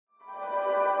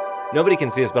Nobody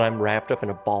can see us, but I'm wrapped up in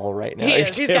a ball right now. He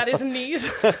is. He's got his knees.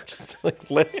 Just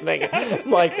like listening. I'm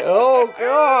like, oh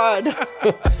God.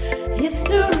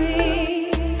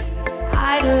 History,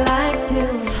 I'd like to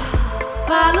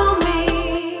follow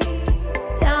me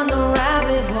down the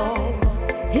rabbit hole.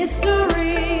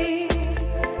 History,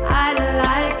 I'd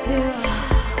like to,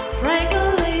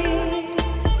 frankly,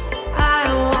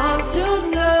 I want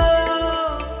to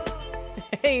know.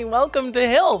 Hey, welcome to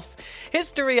HILF.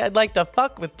 History I'd Like to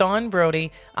Fuck with Dawn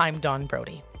Brody. I'm Dawn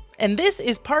Brody. And this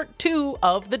is part 2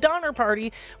 of the Donner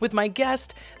Party with my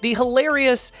guest, the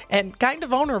hilarious and kind of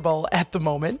vulnerable at the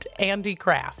moment, Andy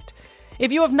Kraft.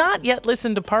 If you have not yet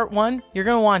listened to part 1, you're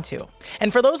going to want to.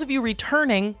 And for those of you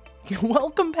returning,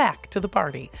 welcome back to the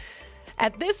party.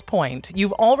 At this point,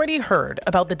 you've already heard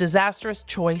about the disastrous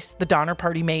choice the Donner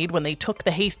Party made when they took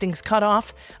the Hastings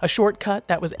cutoff, a shortcut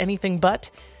that was anything but.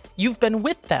 You've been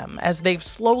with them as they've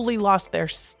slowly lost their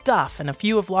stuff and a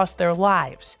few have lost their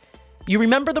lives. You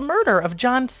remember the murder of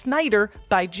John Snyder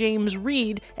by James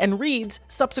Reed and Reed's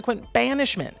subsequent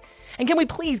banishment. And can we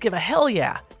please give a hell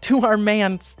yeah to our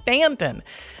man Stanton,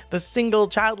 the single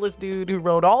childless dude who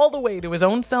rode all the way to his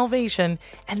own salvation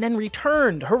and then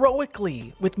returned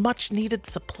heroically with much needed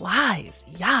supplies.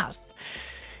 Yes.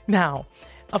 Now,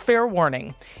 a fair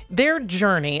warning. Their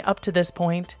journey up to this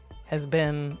point has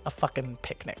been a fucking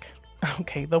picnic.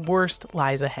 Okay, the worst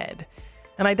lies ahead.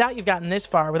 And I doubt you've gotten this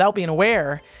far without being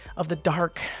aware of the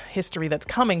dark history that's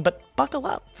coming, but buckle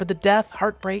up for the death,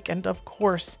 heartbreak, and of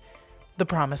course, the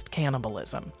promised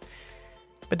cannibalism.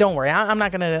 But don't worry, I'm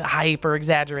not going to hype or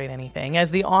exaggerate anything.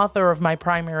 As the author of my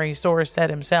primary source said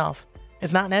himself,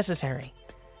 it's not necessary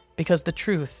because the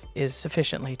truth is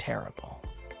sufficiently terrible.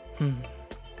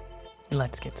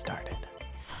 Let's get started.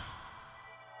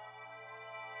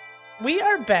 We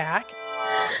are back.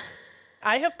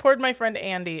 I have poured my friend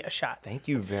Andy a shot. Thank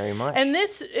you very much. And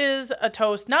this is a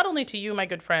toast not only to you, my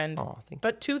good friend,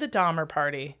 but to the Dahmer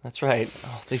Party. That's right.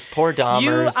 Oh, these poor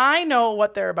Dahmers. I know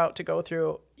what they're about to go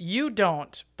through. You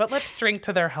don't. But let's drink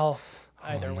to their health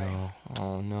either way.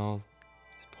 Oh, no.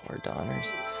 These poor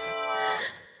Dahmers.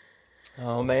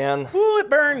 Oh, man. Ooh, it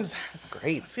burns. That's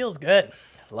great. It feels good.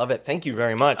 Love it. Thank you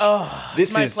very much. Oh,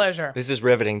 this my is pleasure. This is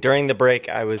riveting. During the break,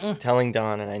 I was telling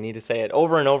Dawn, and I need to say it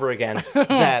over and over again,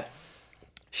 that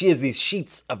she has these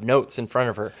sheets of notes in front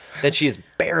of her that she is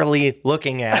barely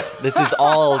looking at. This is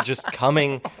all just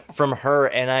coming from her,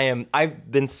 and I've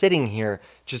been sitting here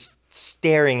just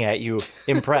staring at you,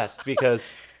 impressed, because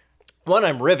one,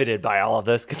 I'm riveted by all of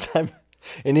this because I'm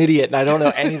an idiot and I don't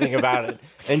know anything about it,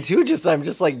 and two, I'm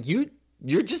just like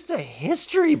you're just a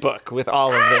history book with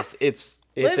all of this. It's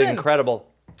Listen, incredible.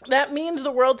 That means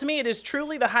the world to me. It is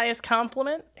truly the highest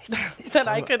compliment that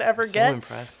I could ever get. So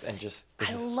impressed and just...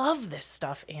 I love this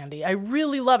stuff, Andy. I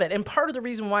really love it. And part of the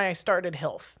reason why I started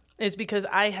HILF is because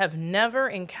I have never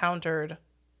encountered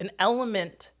an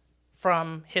element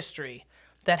from history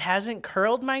that hasn't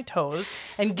curled my toes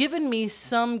and given me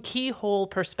some keyhole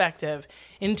perspective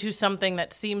into something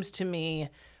that seems to me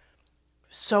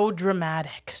so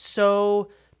dramatic, so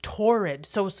torrid,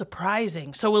 so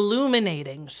surprising, so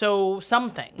illuminating, so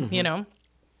something, you know?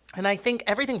 And I think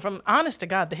everything from, honest to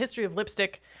God, the history of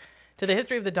lipstick to the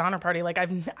history of the Donner Party, like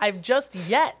I've just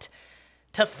yet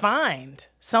to find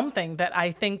something that I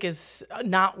think is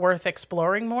not worth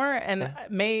exploring more, and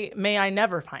may I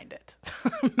never find it.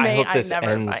 I hope this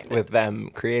ends with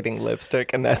them creating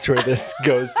lipstick, and that's where this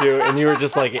goes to. And you were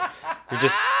just like, you're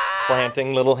just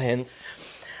planting little hints.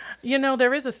 You know,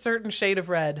 there is a certain shade of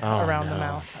red around the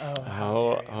mouth.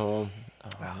 Oh,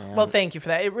 man. Well, thank you for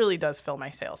that. It really does fill my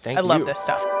sails. Thank I love you. this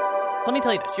stuff. Let me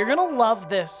tell you this. You're going to love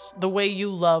this the way you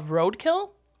love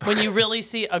roadkill when you really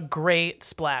see a great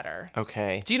splatter.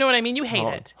 Okay. Do you know what I mean? You hate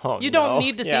it. Oh, You don't no.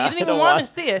 need to see it. Yeah, You didn't I even don't want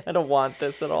to see it. I don't want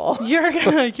this at all. You're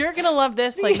gonna love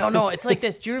this. Like, no, it's like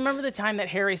this. Do you remember the time that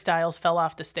Harry Styles fell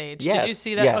off the stage? Yes. Did you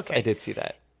see that? Yes, okay. I did see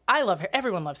that. I love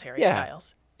everyone loves Harry Yeah.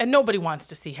 Styles. And nobody wants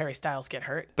to see Harry Styles get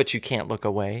hurt. But you can't look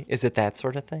away. Is it that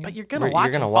sort of thing? But you're gonna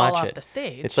watch him fall off the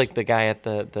stage. It's like the guy at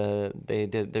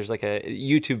there's like a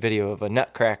YouTube video of a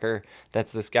nutcracker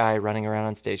that's this guy running around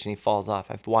on stage and he falls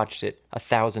off. I've watched it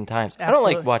 1,000 times. I don't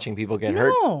Absolutely. like watching people get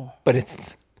hurt, but it's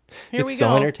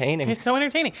so entertaining. It's so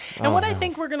entertaining. And what I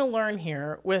think we're going to learn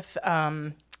here with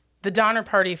the Donner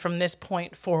Party from this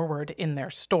point forward in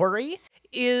their story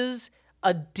is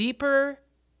a deeper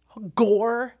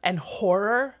gore and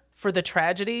horror for the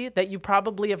tragedy that you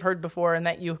probably have heard before and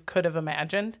that you could have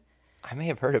imagined. I may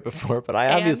have heard it before, but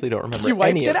I obviously don't remember You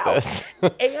wiped any it of out. this.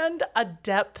 And a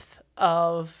depth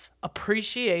of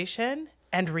appreciation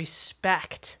and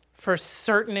respect for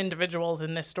certain individuals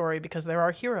in this story because there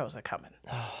are heroes a coming.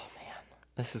 Oh, man.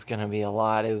 This is gonna be a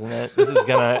lot, isn't it?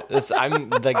 I'm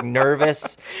like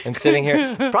nervous. I'm sitting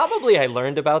here. Probably I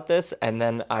learned about this and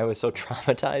then I was so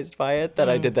traumatized by it that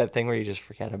I did that thing where you just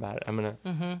forget about it. I'm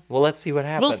gonna. Well, let's see what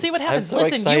happens. We'll see what happens. I'm so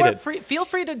Listen, you are excited. free. Feel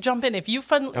free to jump in if you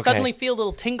suddenly feel a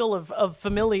little tingle of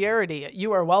familiarity.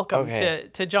 You are welcome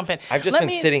to jump in. I've just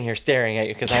been sitting here staring at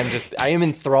you because I am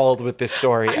enthralled with this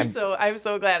story. I'm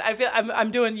so glad. I feel I'm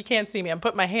doing. You can't see me. I'm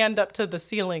putting my hand up to the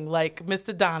ceiling like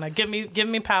Mr. Donna. Give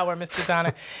me power, Mr. Donna.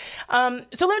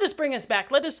 So let us bring us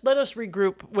back. Let us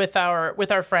regroup with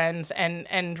our friends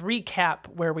and recap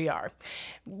where we are.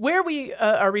 Where we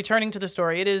are returning to the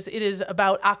story. It is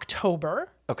about October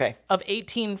of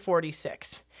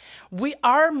 1846.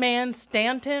 Our man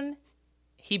Stanton,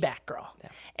 he back, girl. Yeah.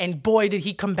 And boy, did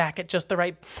he come back at just the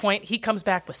right point. He comes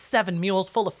back with 7 mules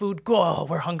full of food. Oh,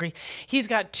 we're hungry. He's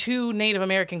got 2 Native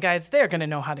American guides. They're going to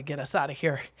know how to get us out of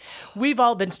here. We've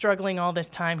all been struggling all this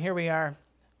time. Here we are,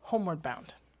 homeward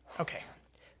bound. Okay.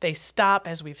 They stop,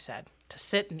 as we've said, to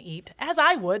sit and eat, as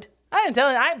I would. I didn't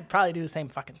tell you, I'd probably do the same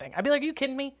fucking thing. I'd be like, are you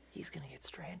kidding me? He's going to get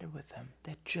stranded with them.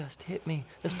 That just hit me.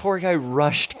 This poor guy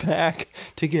rushed back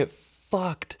to get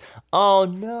fucked. Oh,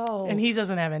 no. And he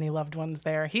doesn't have any loved ones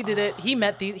there. He did it. He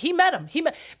met them.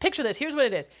 Picture this. Here's what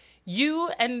it is. You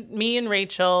and me and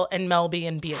Rachel and Melby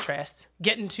and Beatrice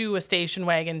get into a station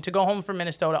wagon to go home from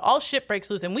Minnesota. All shit breaks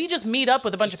loose. And we just meet up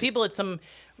with a bunch of people at some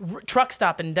truck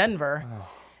stop in Denver. Oh.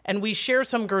 And we share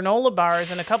some granola bars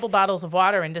and a couple bottles of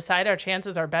water and decide our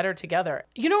chances are better together.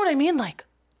 You know what I mean? Like,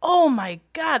 oh my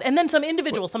God. And then some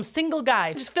individual, some single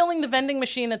guy just filling the vending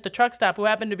machine at the truck stop who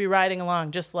happened to be riding along,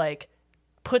 just like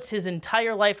puts his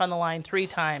entire life on the line 3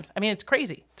 times. I mean, it's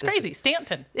crazy. It's crazy.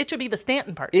 Stanton. It should be the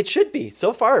Stanton part. It should be.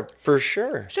 So far, for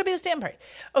sure. Should be the Stanton part.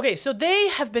 Okay, so they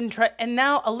have been and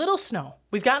now a little snow.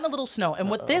 We've gotten a little snow. And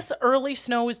what this early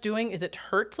snow is doing is it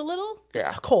hurts a little. Yeah.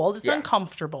 It's cold. It's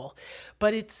uncomfortable.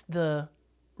 But it's the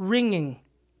ringing,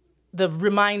 the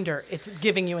reminder it's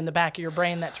giving you in the back of your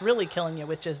brain that's really killing you,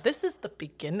 which is this is the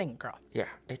beginning, girl. Yeah,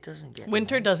 it doesn't get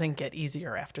Winter doesn't get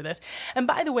easier after this. And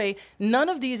by the way, none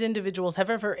of these individuals have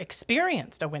ever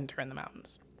experienced a winter in the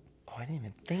mountains. Oh, I didn't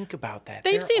even think about that.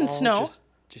 They've seen snow.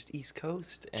 Just East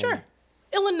Coast. And... Sure.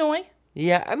 Illinois.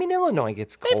 Yeah, I mean, Illinois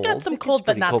gets cold. They've got some cold,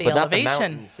 but not the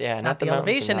elevation. Not the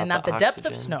elevation and not the depth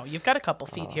of snow. You've got a couple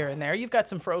feet here and there. You've got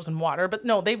some frozen water, but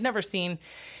no, they've never seen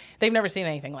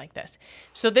anything like this.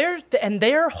 So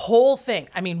their whole thing,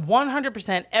 I mean,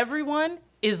 100%, everyone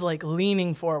is like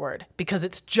leaning forward because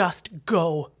it's just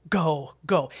go, go,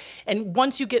 go. And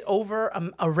once you get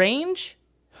over a range,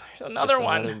 there's another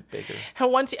one. Bigger.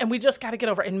 And we just got to get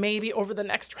over, and maybe over the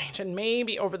next range, and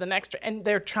maybe over the next, and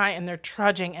they're trying, and they're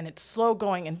trudging, and it's slow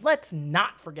going. And let's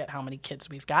not forget how many kids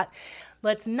we've got.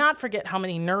 Let's not forget how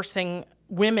many nursing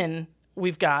women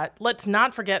we've got. Let's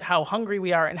not forget how hungry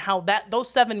we are and how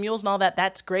those 7 mules and all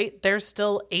that's great. There's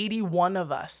still 81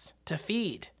 of us to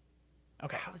feed.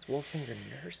 Okay. How is Wolfinger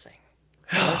nursing?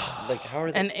 How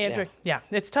are they? And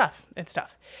it's tough. It's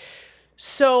tough.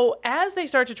 So as they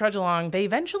start to trudge along, they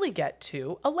eventually get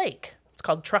to a lake. It's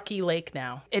called Truckee Lake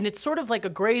now. And it's sort of like a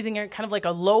grazing area, kind of like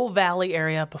a low valley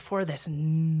area before this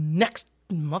next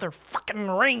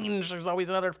motherfucking range. There's always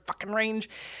another fucking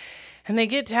range. And they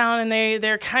get down and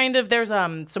they're kind of, there's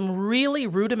some really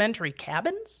rudimentary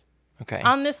cabins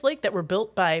on this lake that were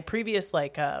built by previous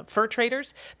fur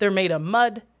traders. They're made of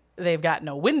mud. They've got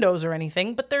no windows or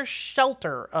anything, but they're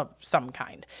shelter of some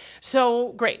kind.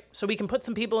 So great. So we can put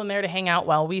some people in there to hang out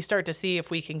while we start to see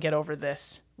if we can get over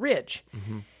this ridge.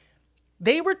 Mm-hmm.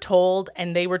 They were told,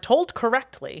 and they were told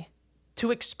correctly,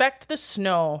 to expect the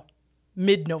snow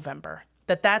mid-November.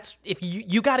 That's if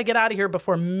you got to get out of here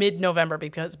before mid-November,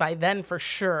 because by then for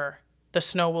sure the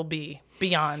snow will be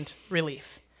beyond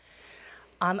relief.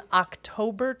 On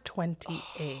October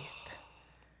 28th,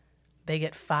 they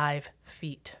get 5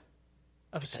 feet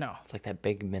of snow. It's like that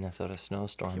big Minnesota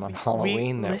snowstorm on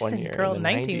Halloween that one year. Girl, in the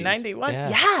 1991.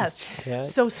 90s. Yeah.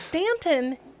 Yes. So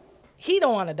Stanton, he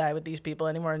don't want to die with these people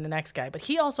anymore than the next guy, but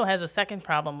he also has a second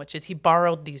problem, which is he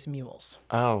borrowed these mules.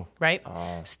 Oh. Right?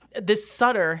 Oh. This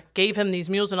Sutter gave him these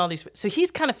mules and all these. So he's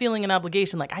kind of feeling an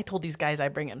obligation. Like, I told these guys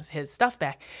I'd bring him his stuff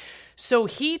back. So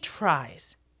he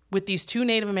tries, with these 2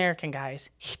 Native American guys,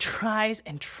 he tries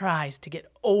to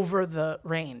get over the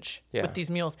range with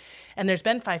these mules. And there's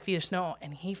been 5 feet of snow,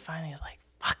 and he finally is like,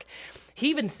 fuck. He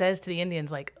even says to the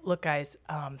Indians, like, look, guys,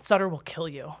 Sutter will kill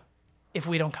you if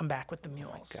we don't come back with the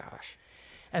mules. Oh my gosh.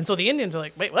 And so the Indians are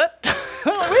like, wait, what?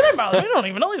 We don't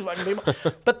even know these fucking people.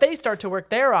 But they start to work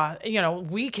their,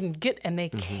 we can get, and they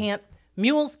can't.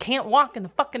 Mules can't walk in the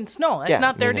fucking snow. That's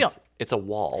not their deal. It's a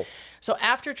wall. So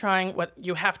after trying what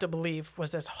you have to believe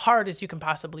was as hard as you can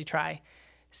possibly try,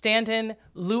 Stanton,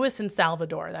 Lewis, and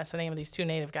Salvador, that's the name of these two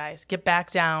native guys, get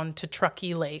back down to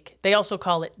Truckee Lake. They also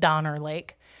call it Donner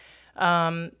Lake.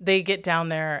 They get down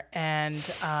there, and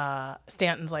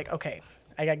Stanton's like, okay,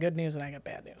 I got good news and I got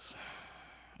bad news.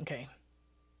 Okay.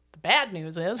 The bad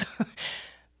news is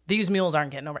these mules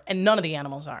aren't getting over, and none of the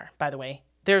animals are, by the way.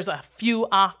 There's a few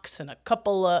ox and a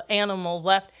couple of animals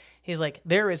left. He's like,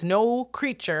 there is no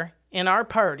creature in our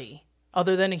party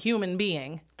other than a human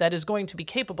being that is going to be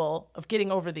capable of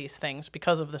getting over these things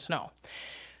because of the snow.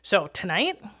 So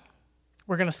tonight,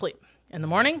 we're going to sleep. In the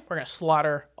morning, we're going to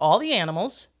slaughter all the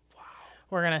animals. Wow.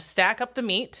 We're going to stack up the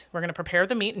meat. We're going to prepare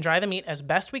the meat and dry the meat as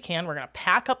best we can. We're going to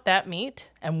pack up that meat,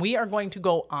 and we are going to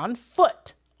go on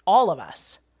foot, all of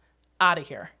us, out of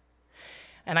here.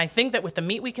 And I think that with the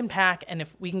meat we can pack, and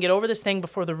if we can get over this thing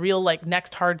before the real,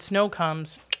 next hard snow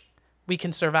comes, we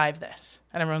can survive this.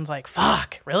 And everyone's like,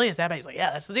 fuck, really? Is that bad? He's like,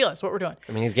 yeah, that's the deal. That's what we're doing.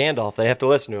 I mean, he's Gandalf. They have to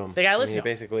listen to him. They got to listen to him.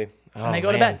 Basically. And they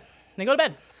go to bed. They go to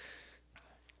bed.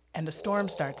 And a storm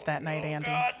starts that night, Andy.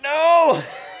 God, no!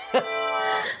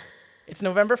 It's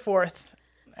November 4th,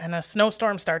 and a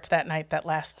snowstorm starts that night that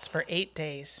lasts for 8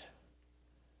 days.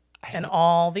 And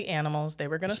all the animals they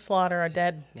were going to slaughter are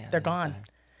dead. Yeah, they're gone.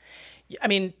 I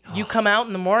mean, you come out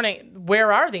in the morning,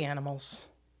 where are the animals?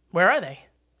 Where are they?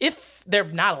 If they're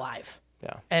not alive.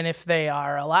 Yeah. And if they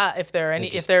are alive, if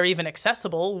they're even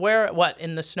accessible, what,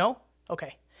 in the snow?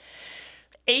 Okay.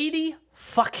 80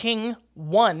 fucking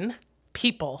 1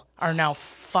 people are now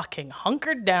fucking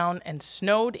hunkered down and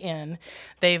snowed in.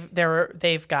 They've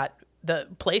got the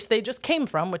place they just came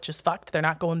from, which is fucked. They're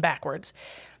not going backwards.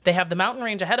 They have the mountain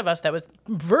range ahead of us that was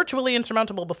virtually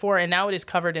insurmountable before, and now it is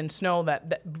covered in snow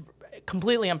that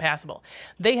completely impassable.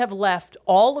 They have left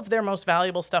all of their most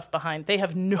valuable stuff behind. They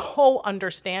have no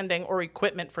understanding or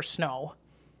equipment for snow.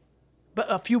 But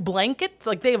a few blankets,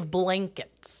 they have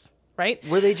blankets, right?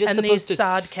 Were they just supposed to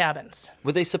sod cabins?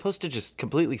 Were they supposed to just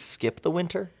completely skip the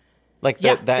winter? The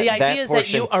idea is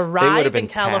that you arrive in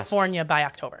California by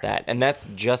October. And that's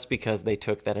just because they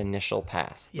took that initial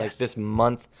pass. Yes. This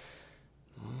month,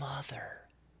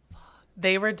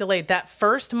 they were delayed. That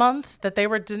first month that they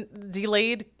were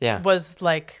delayed was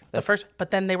the first, but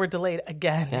then they were delayed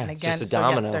again and again. It's just a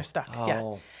domino. They're stuck. Oh.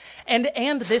 Yeah.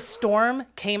 And this storm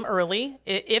came early.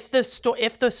 If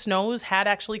the snows had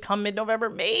actually come mid-November,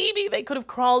 maybe they could have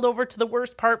crawled over to the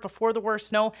worst part before the worst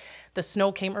snow. The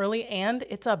snow came early, and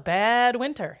it's a bad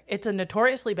winter. It's a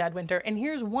notoriously bad winter. And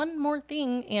here's one more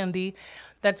thing, Andy,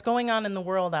 that's going on in the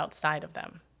world outside of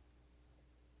them.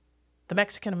 The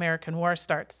Mexican-American War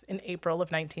starts in April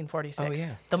of 1946. Oh,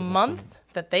 yeah. The month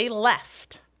that they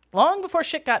left, long before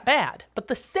shit got bad, but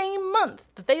the same month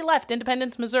that they left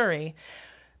Independence, Missouri,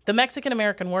 the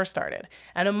Mexican-American War started.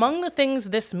 And among the things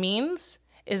this means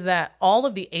is that all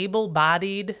of the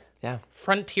able-bodied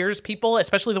frontiers people,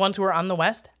 especially the ones who are on the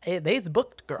West, they's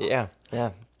booked, girl. Yeah.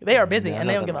 They are busy, and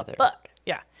they don't give a fuck.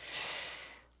 Yeah.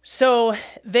 So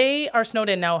they are snowed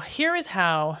in. Now, here is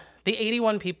how the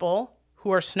 81 people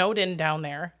who are snowed in down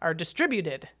there are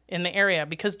distributed in the area,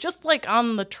 because just like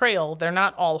on the trail, they're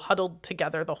not all huddled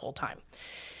together the whole time.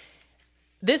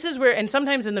 This is where, and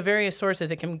sometimes in the various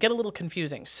sources, it can get a little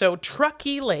confusing. So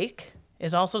Truckee Lake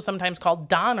is also sometimes called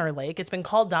Donner Lake. It's been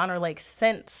called Donner Lake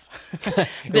since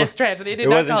this tragedy. It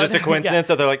wasn't just a coincidence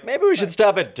that they're like, maybe we should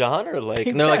stop at Donner Lake.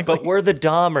 Exactly. And they're like, but we're the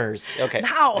Dahmers. Okay.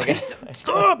 Now,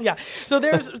 stop. Yeah. So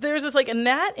there's this and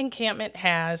that encampment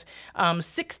has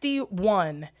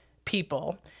 61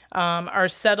 people are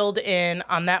settled in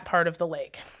on that part of the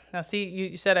lake. Now, see,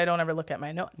 you said I don't ever look at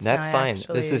my notes. That's fine.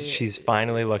 She's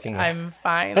finally looking at I'm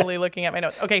finally looking at my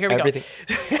notes. Okay, here we go.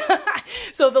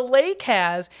 So the lake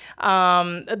has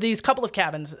these couple of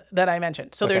cabins that I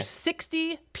mentioned. So there's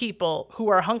 60 people who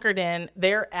are hunkered in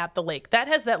there at the lake. That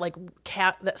has that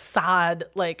that sod,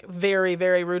 very,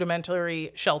 very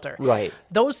rudimentary shelter. Right.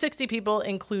 Those 60 people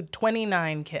include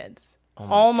 29 kids.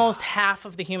 Almost half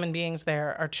of the human beings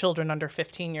there are children under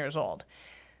 15 years old.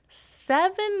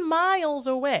 7 miles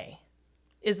away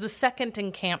is the second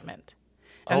encampment.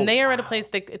 And they are at a place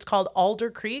it's called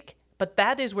Alder Creek, but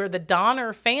that is where the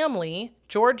Donner family,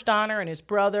 George Donner and his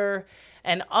brother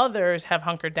and others, have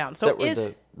hunkered down. So is that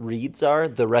where the Reeds are?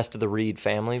 The rest of the Reed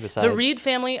family besides? The Reed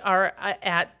family are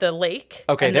at the lake.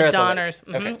 Okay, and they're the Donners, at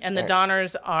the lake. Okay, and the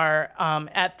Donners are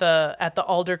at the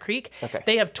Alder Creek. Okay.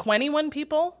 They have 21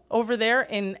 people over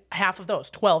there, and half of those,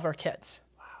 12, are kids.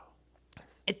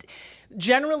 Wow.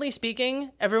 Generally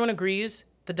speaking, everyone agrees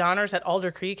the Donners at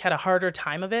Alder Creek had a harder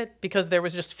time of it because there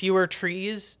was just fewer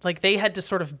trees. They had to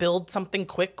sort of build something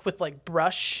quick with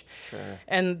brush. Sure.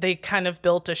 And they kind of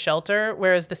built a shelter,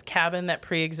 whereas this cabin that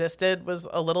pre-existed was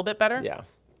a little bit better. Yeah.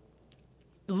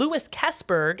 Louis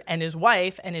Kessberg and his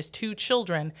wife and his 2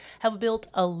 children have built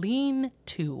a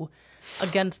lean-to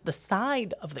against the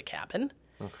side of the cabin.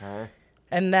 Okay.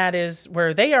 And that is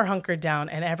where they are hunkered down,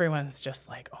 and everyone's just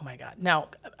like, oh my God. Now,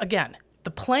 again,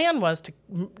 the plan was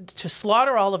to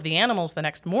slaughter all of the animals the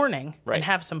next morning and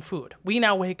have some food. We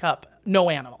now wake up, no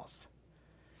animals.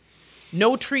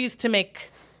 No trees to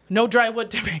make, no dry wood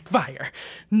to make fire.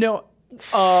 No,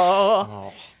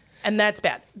 and that's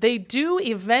bad. They do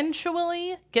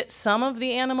eventually get some of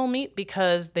the animal meat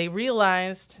because they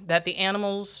realized that the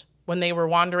animals, when they were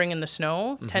wandering in the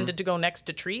snow, tended to go next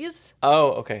to trees.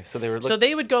 Oh, okay. So they were. So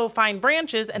they would go find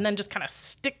branches and then just kind of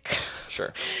stick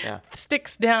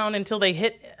sticks down until they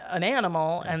hit an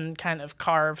animal and kind of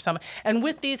carve some. And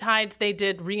with these hides, they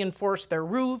did reinforce their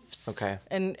roofs. Okay.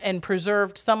 And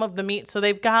preserved some of the meat. So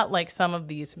they've got like some of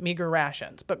these meager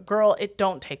rations. But girl, it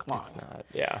don't take long. It's not.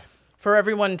 Yeah. For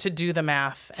everyone to do the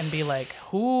math and be like,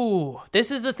 ooh, this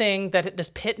is the thing that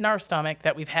this pit in our stomach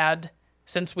that we've had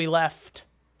since we left.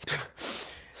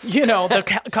 You know, the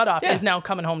cutoff is now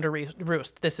coming home to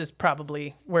roost. This is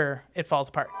probably where it falls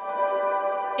apart.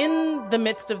 In the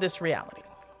midst of this reality,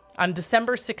 on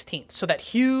December 16th, so that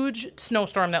huge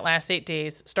snowstorm that lasts 8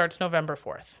 days starts November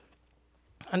 4th.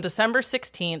 On December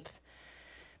 16th,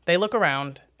 they look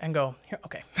around and go,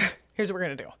 here's what we're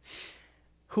going to do.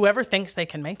 Whoever thinks they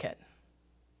can make it,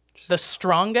 the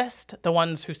strongest, the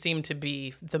ones who seem to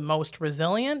be the most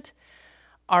resilient,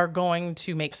 are going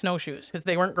to make snowshoes because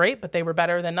they weren't great, but they were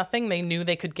better than nothing. They knew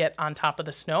they could get on top of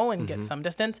the snow and get some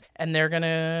distance, and they're going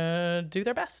to do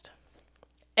their best.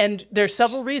 And there's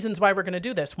several reasons why we're going to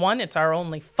do this. One, it's our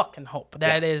only fucking hope.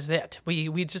 That is it.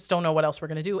 We just don't know what else we're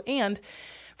going to do. And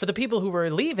for the people who were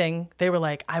leaving, they were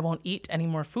like, I won't eat any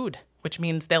more food, which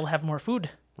means they'll have more food.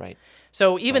 Right.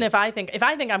 So even if I think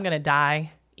I'm going to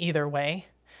die either way,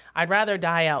 I'd rather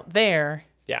die out there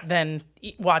than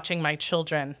watching my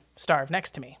children starve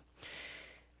next to me.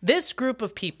 This group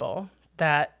of people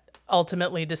that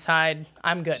ultimately decide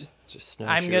I'm good. Just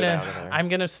snowshoe out of there. I'm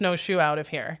gonna snowshoe out of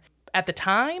here. At the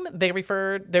time, they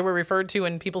were referred to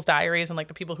in people's diaries and like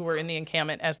the people who were in the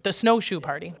encampment as the snowshoe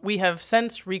party. We have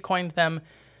since recoined them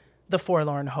the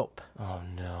Forlorn Hope. Oh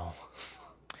no.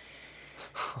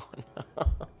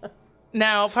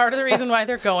 Now, part of the reason why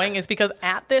they're going is because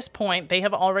at this point, they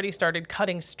have already started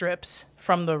cutting strips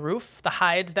from the roof, the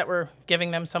hides that were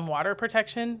giving them some water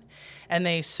protection, and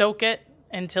they soak it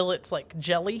until it's like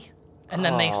jelly, and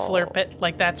then they slurp it.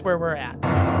 Like, that's where we're at.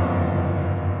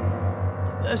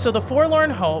 So the Forlorn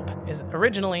Hope is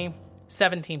originally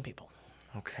 17 people.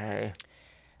 Okay.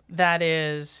 That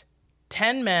is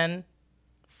 10 men,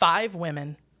 5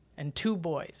 women, and 2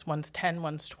 boys. One's 10,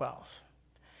 one's 12.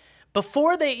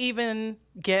 Before they even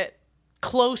get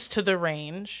close to the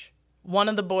range, one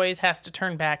of the boys has to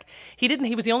turn back. He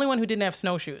was the only one who didn't have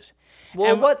snowshoes.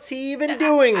 Well, And what's he even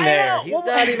doing there? know. He's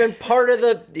not even part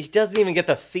of he doesn't even get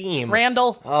the theme.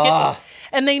 Randall.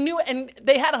 And they knew, and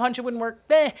they had a hunch it wouldn't work.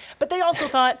 But they also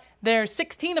thought there's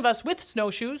 16 of us with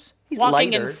snowshoes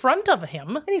walking lighter. in front of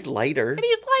him. And he's lighter.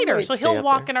 So he'll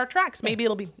walk in our tracks. Maybe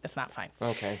it's not fine.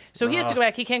 Okay. So he has to go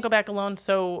back. He can't go back alone.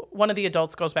 So one of the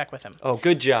adults goes back with him. Oh,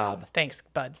 good job. Thanks,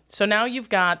 bud. So now you've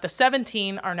got the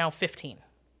 17 are now 15.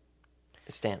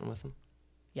 Is Stanton with him?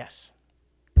 Yes.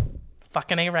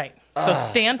 Fucking A right. So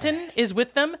Stanton is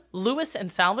with them. Louis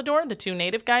and Salvador, the 2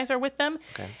 native guys, are with them.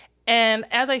 Okay. And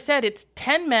as I said, it's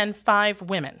 10 men, 5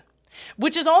 women,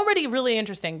 which is already really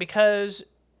interesting because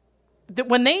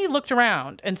when they looked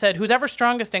around and said, who's ever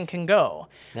strongest and can go,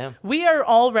 we are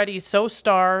already so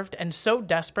starved and so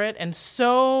desperate and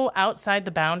so outside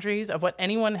the boundaries of what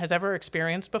anyone has ever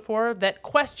experienced before that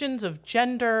questions of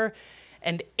gender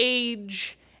and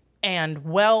age and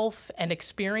wealth and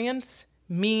experience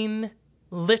mean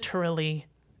literally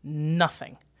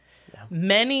nothing.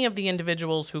 Many of the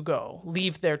individuals who go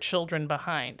leave their children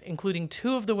behind, including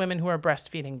 2 of the women who are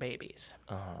breastfeeding babies.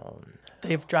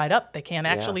 They've dried up. They can't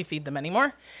actually feed them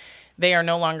anymore. They are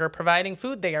no longer providing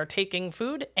food. They are taking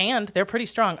food, and they're pretty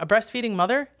strong. A breastfeeding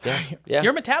mother,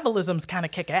 your metabolisms kind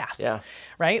of kick ass,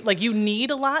 right? Like, you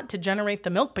need a lot to generate the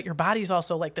milk, but your body's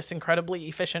also like this incredibly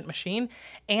efficient machine.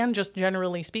 And just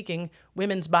generally speaking,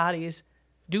 women's bodies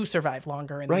do survive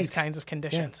longer in these kinds of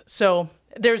conditions. So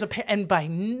there's and by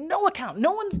no account,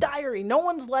 no one's diary, no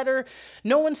one's letter,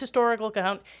 no one's historical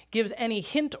account gives any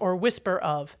hint or whisper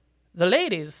of the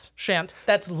ladies shan't.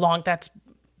 That's long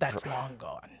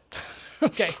gone.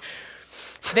 Okay.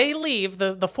 They leave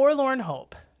the Forlorn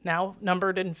Hope, now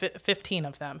numbered in 15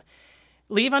 of them,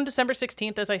 leave on December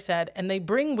 16th, as I said, and they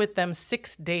bring with them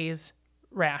 6 days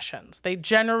rations. They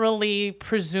generally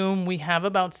presume we have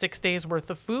about 6 days worth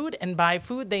of food, and by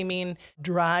food they mean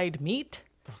dried meat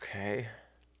Okay.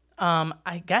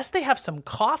 I guess they have some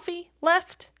coffee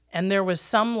left, and there was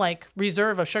some like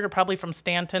reserve of sugar, probably from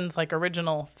Stanton's like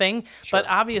original thing. But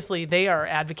obviously, they are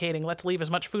advocating let's leave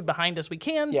as much food behind as we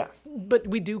can. Yeah. But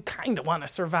we do kind of want to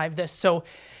survive this. So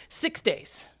 6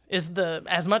 days is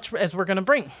as much as we're gonna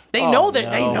bring. They know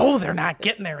that they know they're not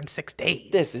getting there in 6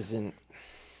 days. This isn't.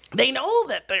 They know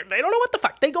that they don't know what the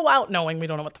fuck. They go out knowing we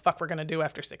don't know what the fuck we're gonna do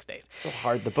after 6 days. So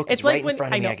hard. The book It's is like right when- in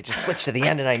front I of me. know. I could just switch to the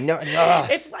end, and I know.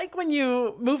 Ugh. It's like when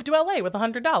you move to LA with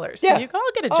 $100. Yeah. You go,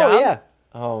 I'll get a Oh job. yeah.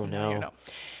 Oh no. You know.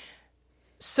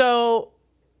 So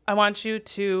I want you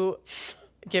to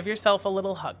give yourself a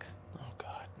little hug. Oh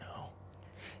God, no.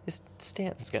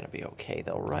 Stanton's gonna be okay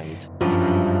though, right?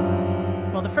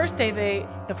 Well, the first day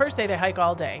they hike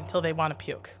all day until they want to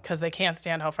puke because they can't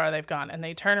stand how far they've gone, and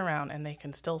they turn around and they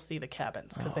can still see the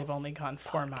cabins because they've only gone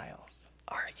 4 miles.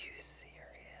 Are you serious?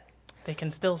 They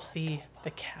can still see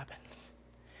the cabins.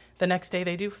 The next day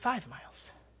they do 5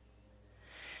 miles.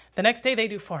 The next day they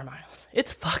do 4 miles.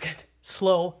 It's fucking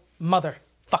slow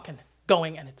motherfucking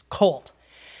going, and it's cold.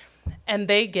 And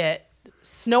they get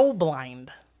snow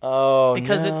blind Oh,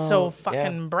 because it's so no.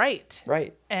 fucking bright.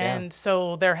 Right. And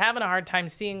so they're having a hard time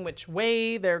seeing which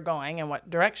way they're going and what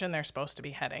direction they're supposed to be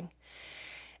heading.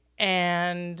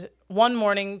 And one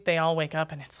morning they all wake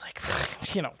up and it's like,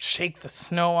 shake the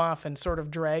snow off and sort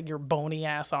of drag your bony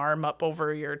ass arm up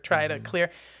over try to clear.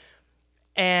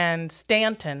 And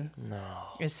Stanton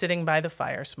is sitting by the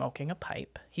fire smoking a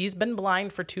pipe. He's been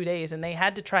blind for 2 days, and they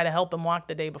had to try to help him walk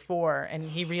the day before. And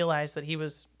he realized that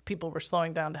people were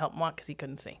slowing down to help him walk because he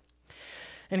couldn't see.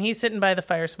 And he's sitting by the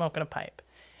fire smoking a pipe.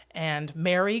 And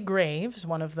Mary Graves,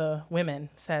 one of the women,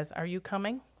 says, "Are you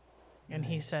coming?" And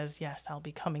he says, "Yes, I'll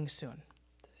be coming soon."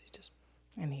 Does he just?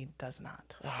 And he does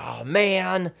not. Oh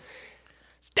man.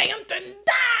 Stanton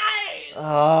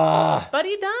dies! But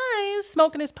he dies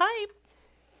smoking his pipe.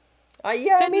 Yeah,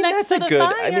 I Sitting mean next that's to a the good.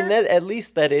 I fire. mean at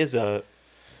least that is a.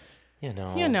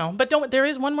 But there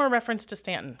is one more reference to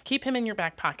Stanton. Keep him in your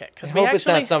back pocket because I hope it's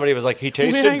not somebody who was like, he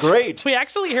tasted great. We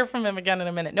actually hear from him again in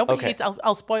a minute. Nobody Okay. eats.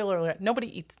 I'll spoiler alert.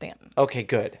 Nobody eats Stanton. Okay,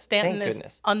 good. Stanton Thank is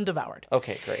goodness. undevoured.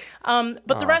 Okay, great.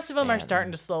 But the rest of them are Stanton.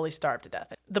 starting to slowly starve to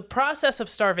death. The process of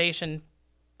starvation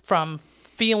from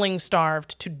feeling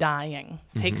starved to dying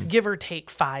takes give or take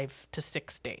 5 to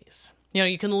 6 days.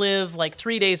 You can live like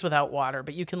 3 days without water,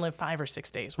 but you can live 5 or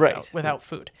 6 days without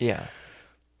food. Yeah.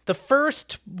 The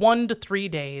first 1 to 3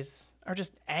 days are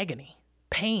just agony,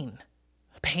 pain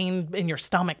in your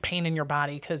stomach, pain in your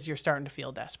body because you're starting to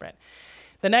feel desperate.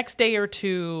 The next day or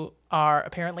two are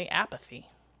apparently apathy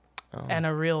and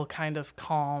a real kind of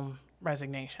calm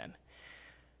resignation.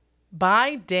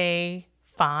 By day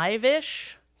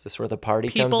 5-ish, Is this where the party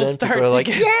people comes in? start People are to like,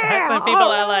 get, yeah. that's when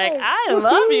people are like, "I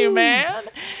love you, man."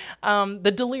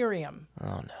 The delirium.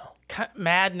 Oh no.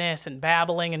 Madness and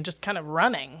babbling and just kind of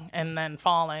running and then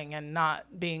falling and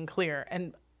not being clear.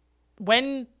 And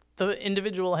when the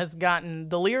individual has gotten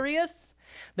delirious,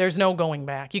 there's no going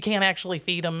back. You can't actually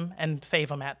feed them and save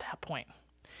them at that point.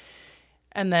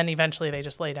 And then eventually they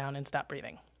just lay down and stop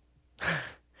breathing.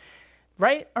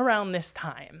 Right around this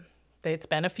time, it's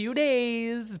been a few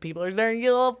days. People are starting to get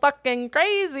a little fucking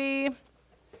crazy.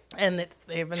 And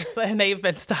they've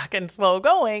been stuck and slow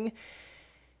going.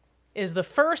 Is the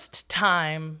first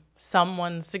time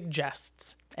someone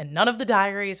suggests, and none of the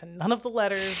diaries and none of the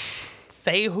letters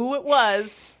say who it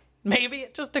was. Maybe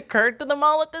it just occurred to them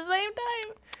all at the same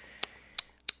time.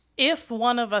 If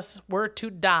one of us were to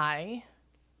die,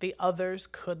 the others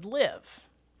could live.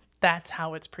 That's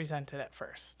how it's presented at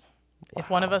first. Wow. If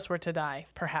one of us were to die,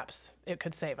 perhaps it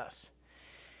could save us.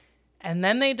 And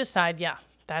then they decide, yeah,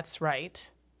 that's right.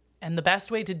 And the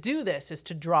best way to do this is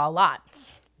to draw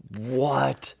lots.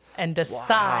 What? And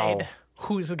decide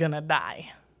who's going to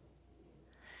die.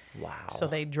 Wow. So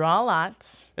they draw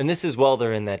lots. And this is while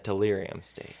they're in that delirium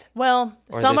state. Well,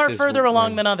 Or some this are is further when-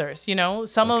 along than others.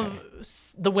 Some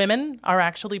of the women are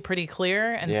actually pretty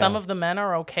clear, and some Yeah. of the men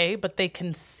are okay, but they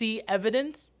can see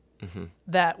evidence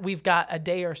that we've got a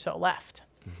day or so left,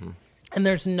 and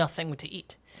there's nothing to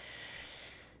eat.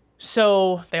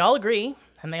 So they all agree,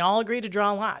 and they all agree to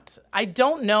draw lots. I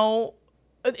don't know.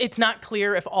 It's not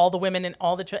clear if all the women and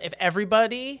if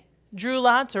everybody drew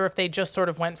lots, or if they just sort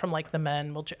of went from like the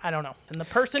men. I don't know. And the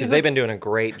person Because they've been doing a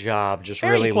great job just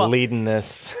Very really equal. leading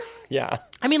this. Yeah.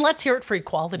 I mean, let's hear it for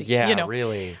equality. Yeah,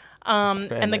 really.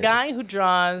 And the guy who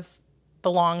draws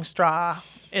the long straw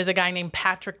is a guy named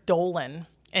Patrick Dolan.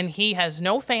 And he has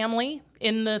no family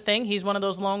in the thing. He's one of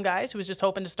those lone guys who was just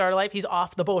hoping to start a life. He's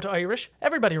off the boat Irish.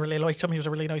 Everybody really liked him. He was a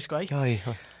really nice guy. Oh,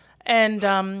 yeah.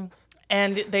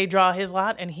 And they draw his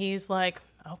lot, and he's like,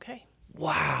 okay,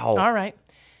 Wow. all right.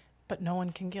 but no one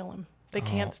can kill him. They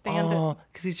can't stand it.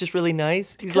 Because he's just really nice.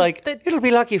 He's Because like, that's- it'll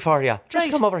be lucky for you. Just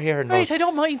Right. come over here and Right, I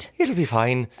don't mind. it'll be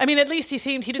fine. I mean, at least he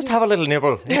didn't. Just have a little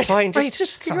nibble. It's fine. Just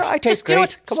I taste you know great.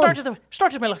 what? Come start on.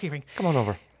 Start with my lucky ring. Come on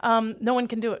over. No one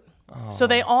can do it. So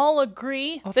they all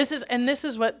agree. This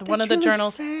is what one of the really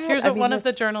journals. sad. Here's I what mean, one of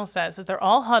the that's- journals says: is they're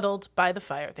all huddled by the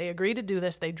fire. They agree to do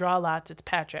this. They draw lots. It's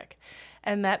Patrick,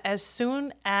 and that as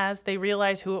soon as they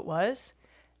realize who it was,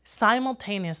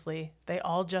 simultaneously they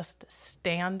all just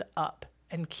stand up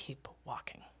and keep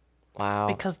walking. Wow.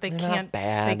 Because they They're can't- not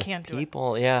bad they can't do it.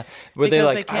 people. Yeah. Were they Because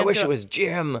like, they I can't wish do it it. was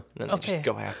Jim. And then they Okay. just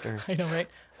go after. I know, right?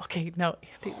 Okay, now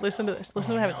listen to this.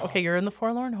 Listen to what happens. Okay, you're in the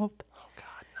Forlorn Hope. Oh,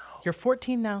 God, no. You're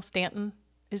 14 now. Stanton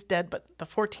is dead, but the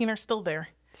 14 are still there.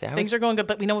 See, I Things was- are going good,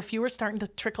 but we know a few are starting to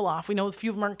trickle off. We know a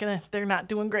few of them they're not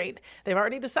doing great. They've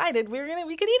already decided we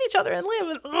could eat each other and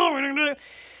live.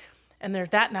 And there's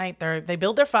that night, they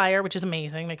build their fire, which is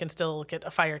amazing. They can still get a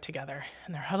fire together.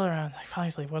 And they're huddled around, like, falling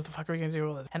asleep. What the fuck are we going to do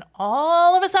with this? And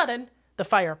all of a sudden, the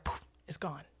fire poof, is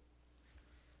gone.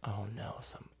 Oh, no.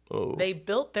 Oh. They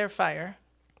built their fire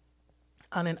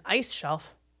on an ice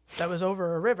shelf that was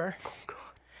over a river.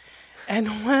 And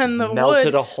when the Melted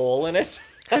wood a hole in it.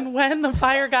 and when the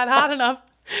fire got hot enough,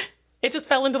 it just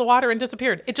fell into the water and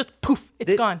disappeared. It just poof,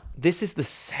 it's gone. This is the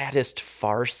saddest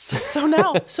farce. So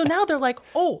now they're like,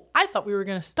 oh, I thought we were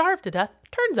gonna starve to death.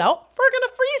 Turns out we're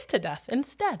gonna freeze to death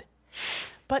instead.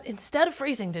 But instead of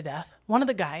freezing to death, one of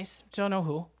the guys, don't know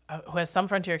who has some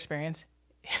frontier experience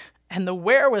and the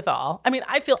wherewithal. I mean,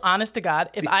 I feel honest to God,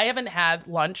 if I haven't had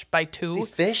lunch by 2,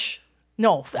 Fish?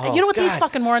 no, you know what these God.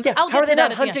 fucking morons? Yeah, I'll how get are they to that not at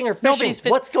the hunting end. or fishing? Nobody's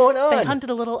What's going They on? hunted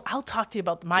a little. I'll talk to you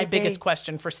about my biggest they-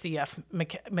 question for CF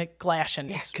McGlashan.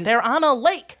 Yeah, is 'cause- they're on a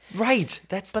lake, Right.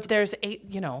 That's but there's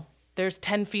there's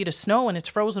 10 feet of snow and it's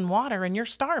frozen water and you're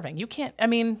starving. You can't. I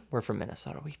mean, we're from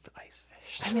Minnesota. We ice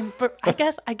fished. but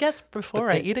I guess before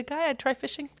I eat a guy, I'd try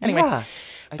fishing. Anyway, Yeah.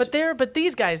 but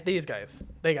these guys,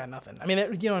 they got nothing. I mean,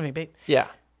 you know what I mean? Yeah.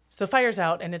 So the fire's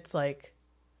out, and it's like,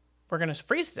 we're going to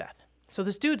freeze to death. So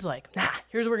this dude's like, nah,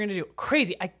 here's what we're going to do.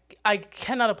 Crazy. I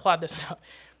cannot applaud this enough.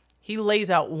 He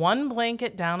lays out one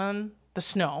blanket down on the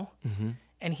snow,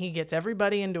 and he gets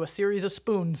everybody into a series of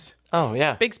spoons. Oh,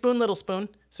 yeah. Big spoon, little spoon.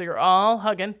 So you're all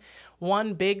hugging.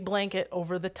 One big blanket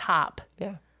over the top,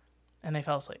 Yeah. and they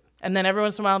fell asleep. And then every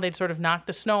once in a while, they'd sort of knock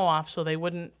the snow off so they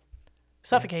wouldn't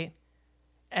suffocate.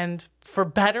 And for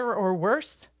better or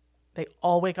worse, they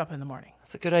all wake up in the morning.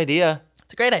 That's a good idea.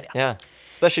 It's a great idea. Yeah.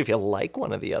 Especially if you like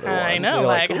one of the other ones. I know, You're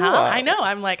like, "Ooh, hot. I know.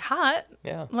 I'm like, hot.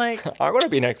 Yeah. Like, I want to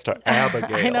be next to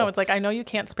Abigail. I know. It's like, I know you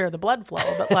can't spare the blood flow,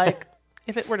 but like,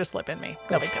 if it were to slip in me,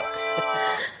 no big deal.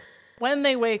 When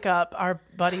they wake up, our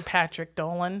buddy Patrick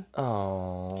Dolan,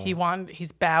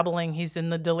 he's babbling. He's in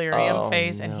the delirium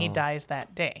phase, and he dies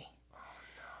that day.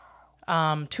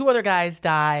 2 other guys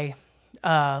die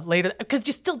later because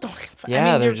you still don't. Yeah,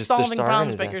 I mean, they're you're starving solving to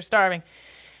problems, death. but you're starving.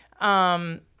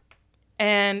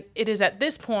 And it is at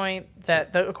this point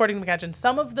that, according to McCutcheon,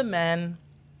 some of the men,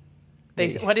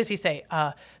 what does he say?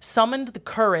 Summoned the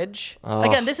courage.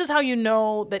 Again, this is how you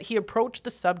know that he approached the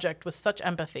subject with such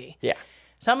empathy. Yeah.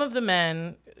 Some of the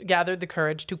men gathered the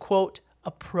courage to, quote,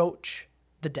 approach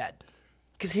the dead.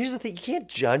 Because here's the thing, you can't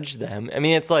judge them. I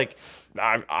mean, it's like,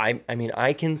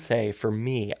 I can say for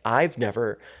me, I've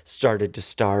never started to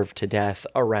starve to death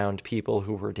around people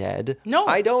who were dead. No.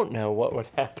 I don't know what would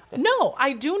happen. No,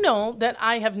 I do know that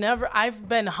I've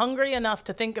been hungry enough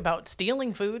to think about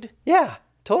stealing food. Yeah,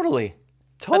 totally.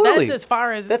 But that's as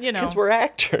far as, That's because we're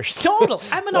actors. Total.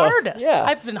 I'm an artist. yeah.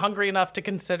 I've been hungry enough to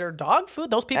consider dog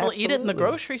food. Those people eat it in the Absolutely.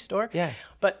 grocery store. Yeah.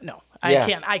 But no,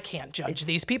 Yeah. I can't judge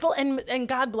these people. And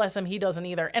God bless him, he doesn't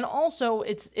either. And also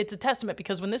it's a testament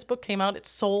because when this book came out, it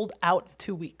sold out in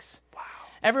 2 weeks. Wow.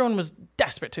 Everyone was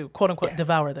desperate to quote unquote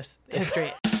devour this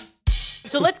history.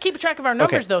 So let's keep track of our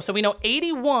numbers though. So we know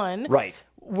 81 Right.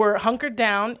 were hunkered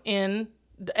down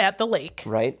at the lake.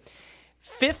 Right?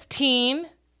 15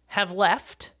 have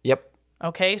left. Yep.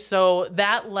 Okay, so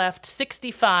that left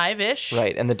 65-ish.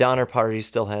 Right. And the Donner Party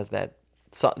still has that.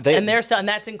 So And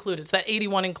that's included. So that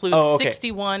 81 includes Oh, okay.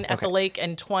 61 at the lake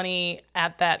and 20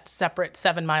 at that separate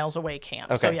 7 miles away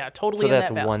camp. Okay. So yeah, totally so in that's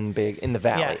that valley. one big, in the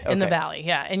valley. Yeah, in the Okay. valley,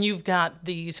 yeah. And you've got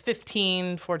these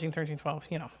 15, 14, 13, 12,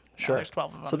 now there's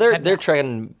 12 of them. So they're heading out.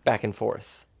 trading back and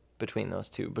forth between those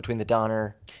two, between the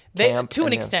Donner They, camp to an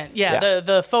and extent, yeah.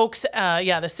 The folks,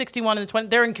 the 61 and the 20,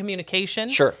 they're in communication.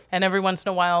 Sure. And every once in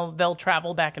a while, they'll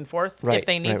travel back and forth Right, if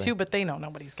they need right, to, right. but they know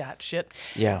nobody's got shit.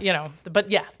 Yeah. But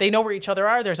yeah, they know where each other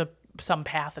are. There's some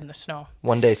path in the snow.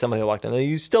 One day somebody will walk down.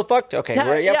 You still fucked? Okay.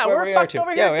 Yeah, we're we are fucked too.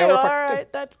 over Yeah, here too. we're All fucked.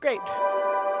 right, that's great.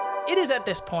 It is at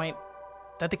this point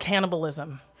that the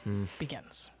cannibalism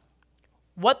begins.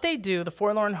 what they do, the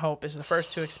Forlorn Hope is the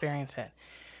first to experience it.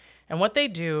 And what they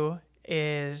do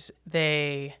is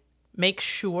they make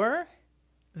sure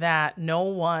that no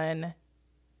one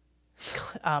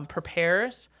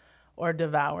prepares or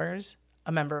devours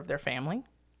a member of their family.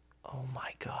 Oh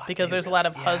my God. Because there's a lot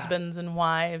of husbands and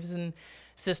wives and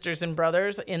sisters and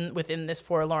brothers within this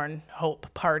Forlorn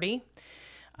Hope party.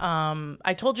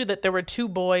 I told you that there were 2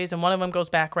 boys and one of them goes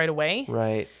back right away.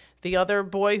 Right. The other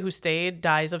boy who stayed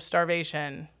dies of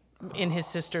starvation in his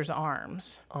sister's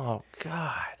arms. Oh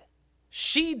God.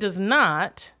 She does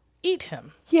not eat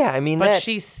him, Yeah, I mean but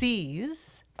she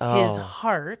sees his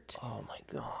heart Oh my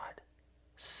God.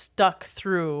 stuck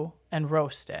through and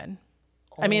roasted.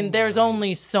 I mean, there's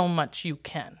only so much you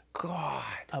can God.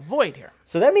 avoid here.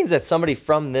 So that means that somebody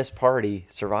from this party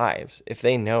survives if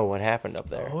they know what happened up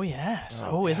there. Oh yes.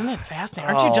 Oh, isn't it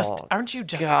fascinating? Aren't you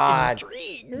just God.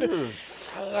 intrigued?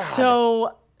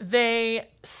 So they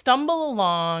stumble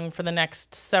along for the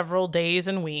next several days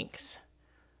and weeks,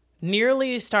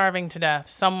 nearly starving to death.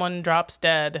 Someone drops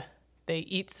dead. They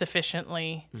eat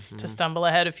sufficiently to stumble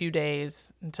ahead a few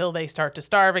days until they start to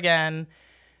starve again.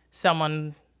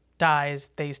 Someone dies.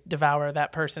 They devour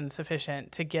that person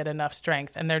sufficient to get enough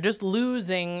strength. And they're just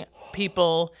losing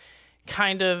people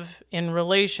kind of in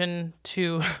relation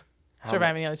to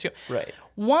surviving the other 2. Right.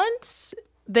 Once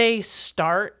they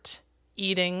start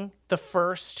eating the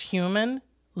first human,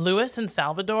 Louis and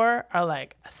Salvador are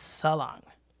like, so long.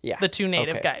 Yeah. The 2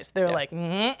 native Okay. guys. They're Yeah. like,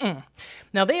 mm-mm.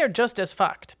 Now, they are just as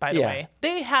fucked, by the Yeah. way.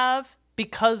 They have,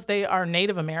 because they are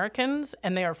Native Americans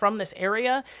and they are from this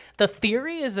area, the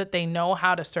theory is that they know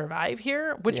how to survive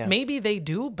here, which Yeah. maybe they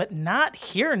do, but not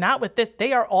here, not with this.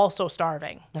 They are also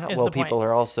starving, Not is well, the point. people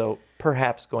are also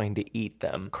perhaps going to eat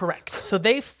them. Correct. So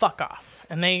they fuck off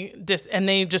and they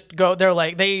just go, they're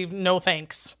like, they no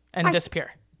thanks and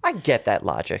disappear. I get that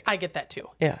logic. I get that too.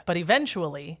 Yeah. But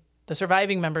eventually, the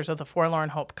surviving members of the Forlorn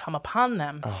Hope come upon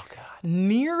them, Oh God.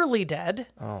 nearly dead,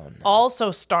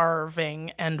 also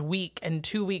starving and weak and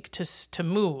too weak to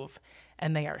move,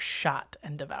 and they are shot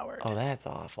and devoured. Oh, that's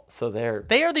awful. So they're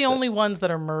They are the only ones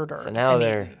that are murdered. So now and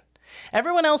they're eaten.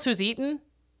 Everyone else who's eaten,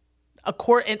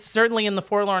 it's certainly in the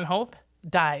Forlorn Hope,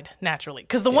 died naturally.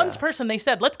 Because the one person they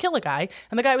said, let's kill a guy,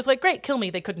 and the guy was like, great, kill me.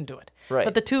 They couldn't do it. Right.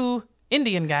 But the 2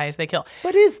 Indian guys they kill.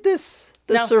 But is this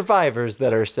the No. survivors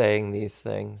that are saying these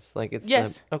things? Like it's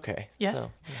Yes. Okay. Yes.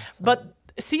 So, But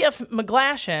C.F.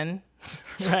 McGlashan,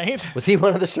 right? was he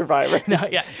one of the survivors? No,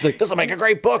 yeah. He's like, this will make a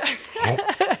great book.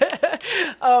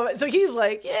 So he's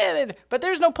like, but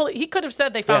there's no police. He could have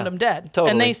said they found Yeah, him dead.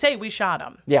 totally. And they say we shot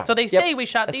him. Yeah. So they Yep, say we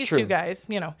shot that's these true. 2 guys,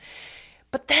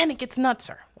 But then it gets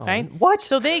nutser, right? what?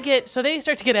 So they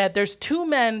start to get at, there's 2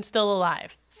 men still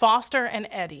alive, Foster and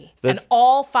Eddie, This- and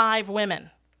all 5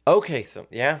 women. Okay. So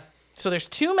yeah. So there's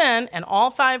 2 men and all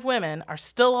 5 women are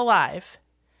still alive.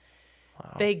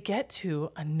 Wow. They get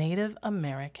to a Native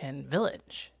American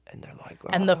village. And they're like,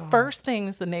 And the first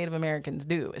things the Native Americans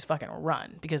do is fucking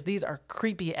run because these are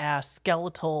creepy ass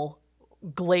skeletal,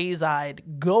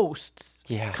 glaze-eyed ghosts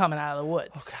Yeah. coming out of the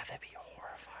woods. God, that'd be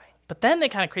horrifying. But then they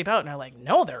kind of creep out and are like,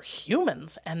 no, they're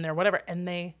humans and they're whatever. And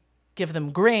they give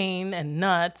them grain and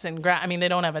nuts and I mean, they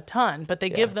don't have a ton, but they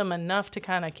give them enough to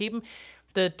kind of keep them.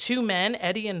 The 2 men,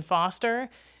 Eddie and Foster,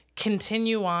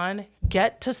 continue on,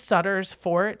 get to Sutter's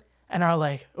Fort, and are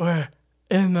like, we're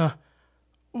in the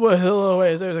woods a little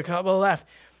ways. There's a couple left.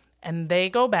 And they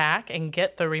go back and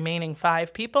get the remaining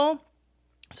 5 people.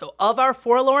 So of our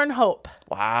Forlorn Hope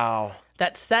Wow.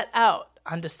 that set out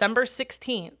on December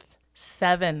 16th,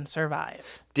 7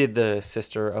 survive. Did the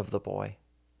sister of the boy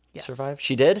Yes. survive?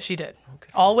 She did? She did.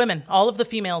 All women, all of the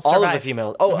females all survived. of the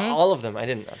females. Oh, all of them. I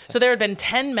didn't. So there had been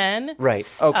 10 men. Right,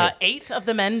 okay. 8 of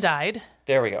the men died.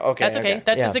 There we go. Okay. That's okay.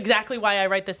 That's yeah. exactly why I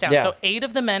write this down. Yeah. So 8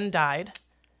 of the men died.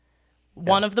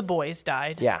 One of the boys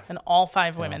died. Yeah. And all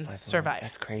 5 women survived.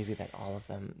 That's crazy that all of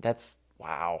them. That's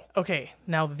wow. Okay,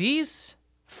 now these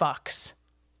fucks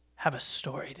have a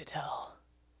story to tell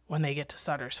when they get to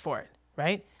Sutter's Fort,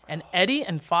 right? And Eddie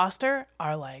and Foster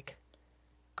are like,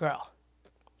 girl,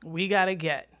 we got to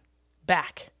get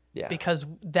back. Yeah. Because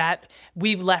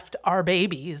we've left our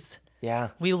babies. Yeah.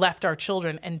 We left our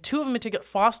children. And 2 of them in particular,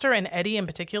 Foster and Eddie in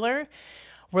particular,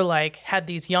 were like, had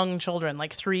these young children,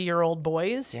 like 3-year-old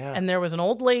boys. Yeah. And there was an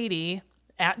old lady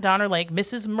at Donner Lake,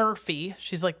 Mrs. Murphy.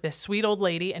 She's like this sweet old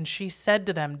lady. And she said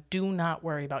to them, do not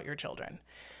worry about your children.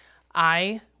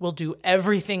 I will do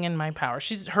everything in my power.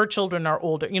 Her children are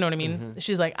older. You know what I mean? Mm-hmm.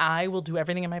 She's like, I will do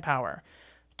everything in my power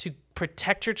to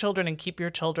protect your children and keep your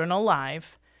children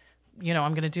alive. You know,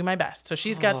 I'm going to do my best. So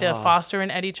she's got the Foster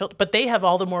and Eddie children, but they have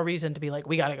all the more reason to be like,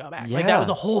 we got to go back. Like that Yeah. was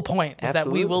the whole point, is that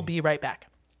we will Absolutely. be right back.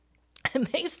 And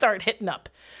they start hitting up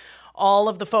all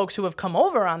of the folks who have come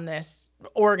over on this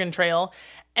Oregon Trail.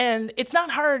 And it's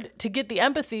not hard to get the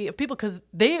empathy of people because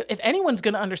if anyone's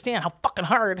going to understand how fucking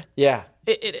hard Yeah.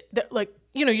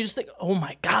 you just think, oh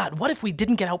my God, what if we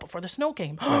didn't get out before the snow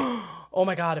came? Oh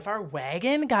my God, if our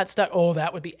wagon got stuck,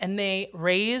 that would be. And they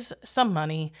raise some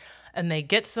money and they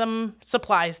get some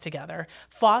supplies together.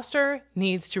 Foster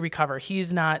needs to recover.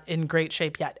 He's not in great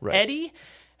shape yet. Right. Eddie,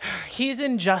 he's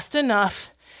in just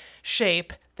enough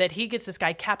shape that he gets this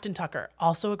guy, Captain Tucker.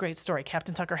 Also a great story.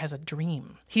 Captain Tucker has a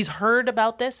dream. He's heard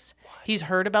about this. What? He's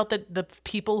heard about the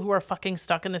people who are fucking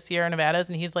stuck in the Sierra Nevadas,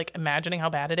 and he's like imagining how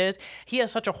bad it is. He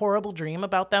has such a horrible dream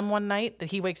about them one night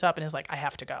that he wakes up and is like, I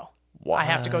have to go. What? I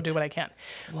have to go do what I can.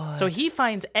 What? So he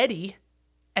finds Eddie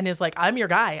and is like, I'm your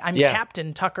guy. I'm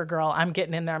Captain Tucker, girl. I'm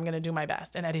getting in there. I'm going to do my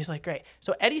best. And Eddie's like, great.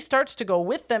 So Eddie starts to go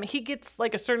with them. He gets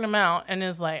like a certain amount and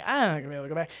is like, I'm not going to be able to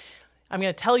go back. I'm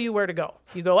going to tell you where to go.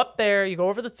 You go up there, you go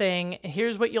over the thing, and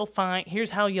here's what you'll find.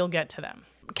 Here's how you'll get to them.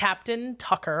 Captain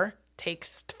Tucker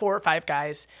takes 4 or 5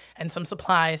 guys and some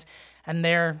supplies, and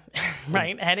they're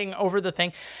heading over the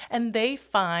thing, and they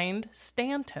find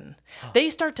Stanton. They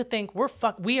start to think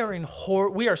we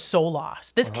are so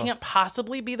lost. This can't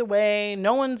possibly be the way.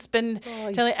 No one's been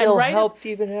telling. Still helped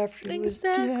even after he was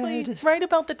dead. Right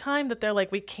about the time that they're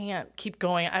like, we can't keep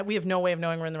going. We have no way of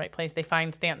knowing we're in the right place. They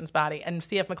find Stanton's body, and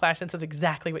C.F. McClashin says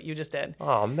exactly what you just did.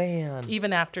 Oh man!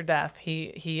 Even after death,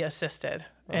 he assisted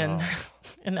in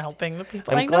helping the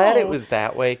people. I'm glad it was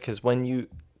that way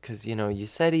because you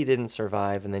said he didn't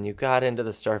survive, and then you got into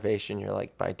the starvation. You're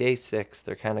like, by day 6,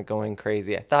 they're kind of going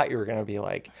crazy. I thought you were going to be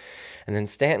like, and then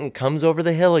Stanton comes over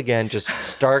the hill again, just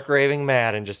stark raving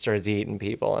mad, and just starts eating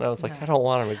people. And I was like, I don't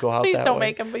want him to go out that way. Please don't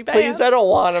make him be bad. Please, I don't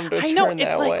want him to turn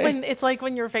that way. It's like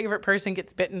when your favorite person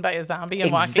gets bitten by a zombie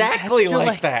and walking. Exactly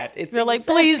like that. You're like,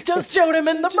 please just shoot him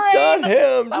in the brain. Just on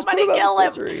him. Somebody kill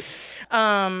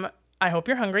him. I hope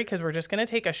you're hungry because we're just going to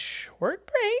take a short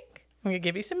break. I'm going to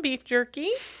give you some beef jerky.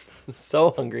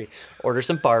 So hungry. Order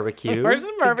some barbecue.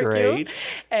 Great.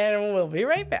 And we'll be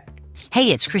right back. Hey,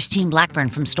 it's Christine Blackburn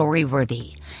from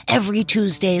Storyworthy. Every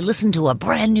Tuesday, listen to a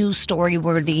brand new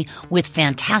Storyworthy with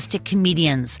fantastic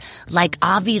comedians like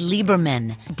Avi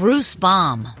Lieberman, Bruce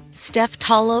Baum, Steph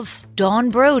Tolov, Dawn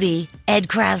Brody, Ed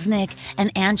Krasnick,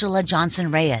 and Angela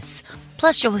Johnson-Reyes.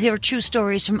 Plus, you'll hear true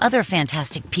stories from other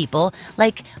fantastic people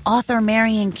like author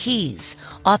Marion Keyes,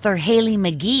 author Haley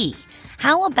McGee.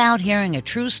 How about hearing a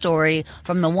true story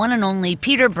from the one and only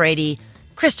Peter Brady,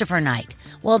 Christopher Knight?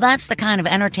 Well, that's the kind of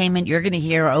entertainment you're going to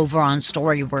hear over on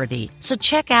Storyworthy. So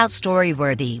check out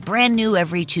Storyworthy, brand new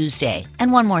every Tuesday.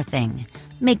 And one more thing,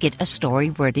 make it a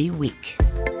Storyworthy week.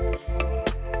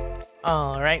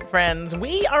 All right, friends,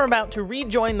 we are about to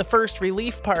rejoin the first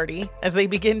relief party as they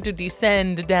begin to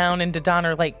descend down into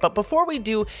Donner Lake. But before we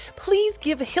do, please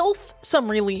give Hilf some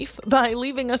relief by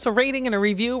leaving us a rating and a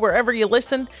review wherever you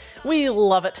listen. We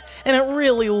love it, and it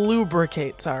really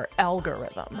lubricates our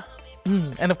algorithm.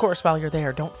 And of course, while you're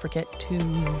there, don't forget to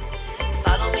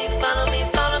Follow me, follow me,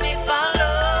 follow me, follow.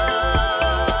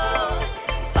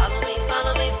 Follow me,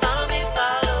 follow me, follow me,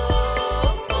 follow.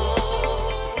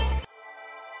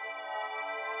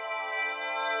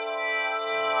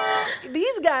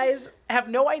 These guys have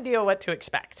no idea what to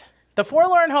expect. The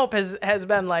Forlorn Hope has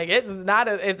been like,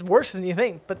 it's worse than you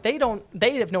think, but they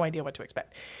have no idea what to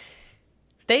expect.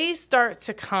 They start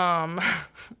to come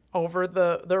over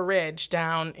the ridge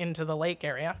down into the lake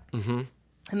area, and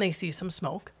they see some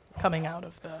smoke coming out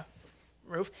of the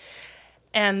roof.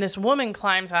 And this woman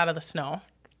climbs out of the snow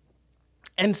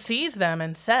and sees them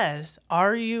and says,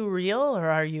 "Are you real or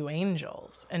are you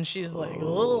angels?" And she's like,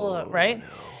 right? No.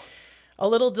 A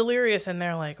little delirious, and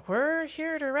they're like, "We're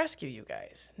here to rescue you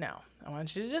guys." Now, I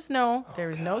want you to just know there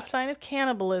is no sign of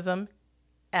cannibalism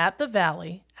at the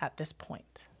valley at this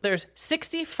point. There's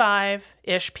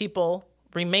 65-ish people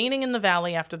remaining in the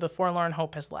valley after the Forlorn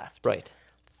Hope has left. Right.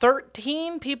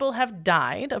 13 people have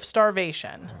died of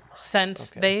starvation since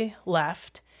they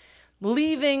left,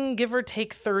 leaving, give or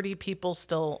take, 30 people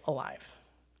still alive.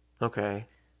 Okay.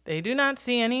 They do not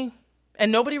see any,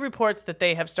 and nobody reports that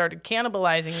they have started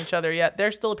cannibalizing each other yet.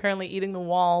 They're still apparently eating the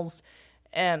walls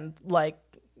and, like,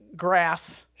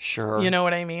 grass. Sure. You know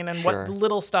what I mean? And what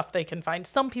little stuff they can find.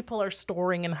 Some people are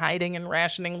storing and hiding and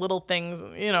rationing little things.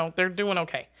 You know, they're doing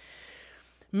okay.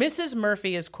 Mrs.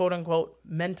 Murphy is, quote unquote,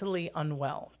 mentally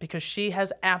unwell because she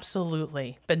has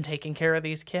absolutely been taking care of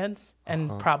these kids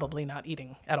and probably not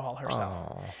eating at all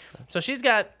herself.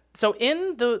 So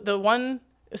in the one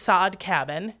sod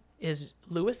cabin is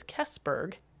Louis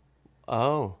Kessberg.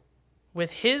 Oh.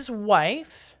 With his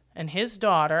wife and his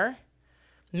daughter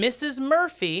Mrs.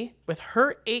 Murphy with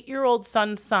her 8-year-old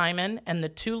son, Simon, and the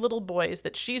 2 little boys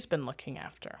that she's been looking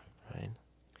after. Right.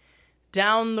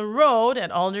 Down the road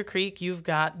at Alder Creek, you've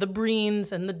got the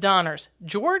Breens and the Donners.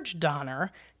 George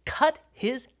Donner cut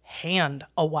his hand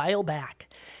a while back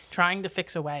trying to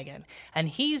fix a wagon. And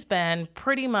he's been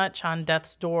pretty much on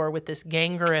death's door with this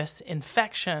gangrenous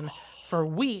infection for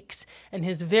weeks. And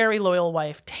his very loyal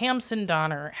wife, Tamsin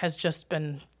Donner, has just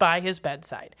been by his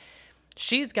bedside.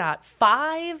 She's got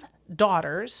 5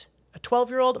 daughters, a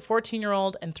 12-year-old, a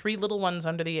 14-year-old, and 3 little ones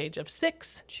under the age of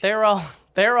 6. They're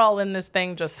all in this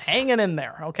thing just hanging in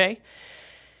there, okay?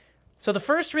 So the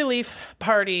first relief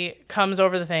party comes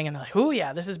over the thing, and they're like, oh,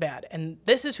 yeah, this is bad. And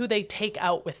this is who they take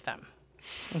out with them,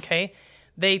 okay?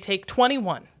 They take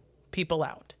 21 people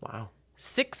out. Wow.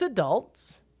 6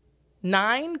 adults,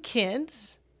 9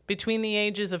 kids between the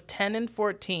ages of 10 and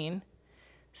 14,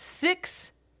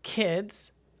 6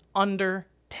 kids under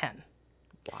 10.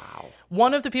 Wow.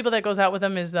 One of the people that goes out with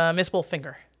them is Miss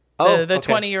Wolfinger. Oh, the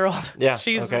okay. 20-year-old. Yeah,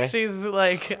 She's okay.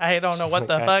 like, I don't know what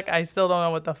the Okay. fuck. I still don't know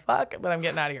what the fuck, but I'm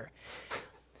getting out of here.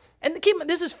 And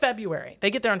this is February. They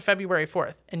get there on February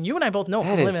 4th. And you and I both know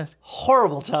That from is living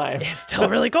horrible time. it's still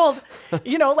really cold.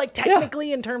 You know, like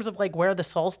technically in terms of like where the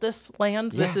solstice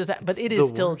lands, this Yeah, is, but it it's is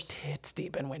the still worst. tits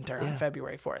deep in winter on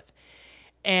February 4th.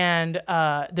 And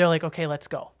they're like, okay, let's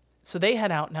go. So they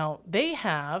head out. Now they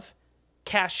have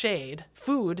cached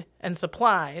food and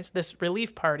supplies, this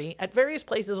relief party, at various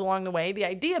places along the way. The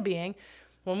idea being,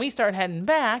 when we start heading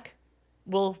back,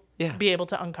 we'll be able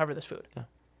to uncover this food. Yeah.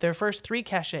 Their first 3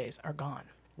 caches are gone.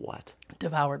 What?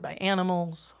 Devoured by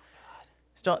animals.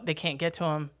 Still, they can't get to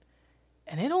them.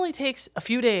 And it only takes a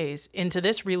few days into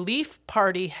this relief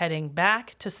party heading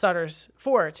back to Sutter's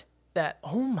Fort that,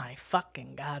 oh my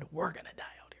fucking God, we're going to die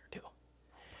out here too.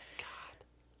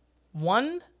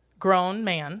 One grown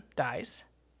man dies.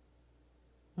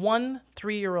 One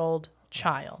 3-year-old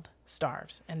child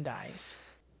starves and dies.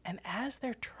 And as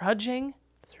they're trudging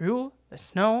through the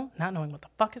snow, not knowing what the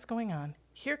fuck is going on,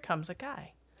 here comes a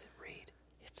guy. It's Reed.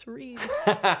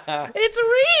 It's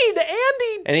Reed.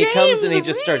 Andy And James he comes and he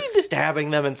just Reed. starts stabbing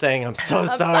them and saying, I'm so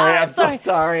sorry. I'm so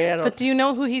sorry. I don't. But do you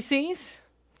know who he sees?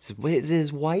 Is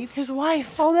his wife? His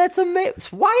wife. Oh, that's amazing.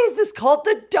 Why is this called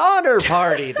the Donner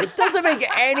Party? This doesn't make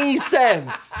any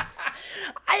sense.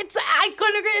 I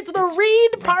couldn't agree. It's the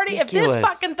Reed party. If ridiculous. this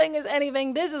fucking thing is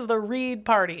anything, this is the Reed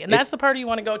party. And that's the party you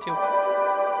want to go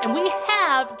to. And we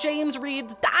have James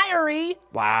Reed's diary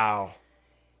Wow.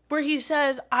 where he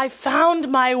says, I found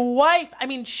my wife. I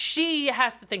mean, she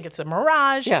has to think it's a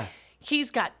mirage. Yeah.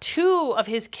 He's got 2 of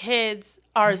his kids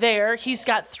are there. He's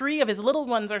got 3 of his little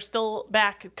ones are still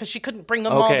back because she couldn't bring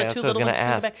them all. Okay, The that's 2 what I was little ones gonna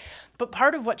couldn't ask. back. But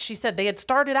part of what she said, they had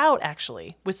started out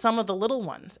actually with some of the little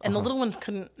ones, and the little ones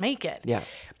couldn't make it. Yeah.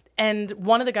 And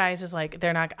one of the guys is like,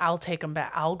 they're not, I'll take them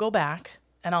back. I'll go back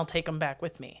and I'll take them back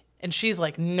with me. And she's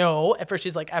like, no. At first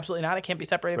she's like, absolutely not. I can't be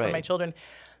separated from Right. my children.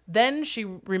 Then she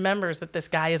remembers that this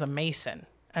guy is a Mason.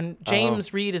 And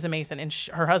James Reed is a Mason, and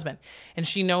her husband. And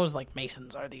she knows, like,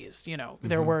 Masons are these, you know,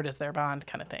 their word is their bond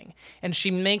kind of thing. And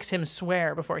she makes him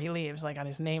swear before he leaves, like, on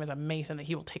his name as a Mason, that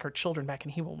he will take her children back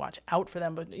and he will watch out for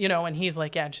them. But, you know, and he's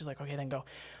like, yeah. And she's like, okay, then go.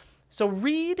 So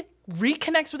Reed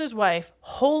reconnects with his wife,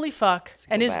 holy fuck,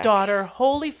 and his back. daughter,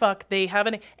 holy fuck. They have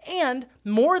and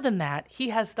more than that, he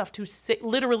has stuff to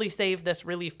literally save this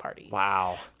relief party.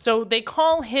 Wow. So they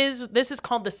call this is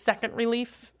called the second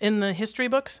relief in the history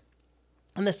books.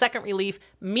 And the second relief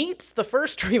meets the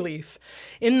first relief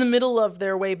in the middle of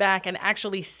their way back and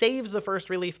actually saves the first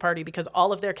relief party because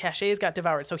all of their caches got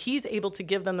devoured. So he's able to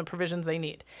give them the provisions they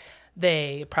need.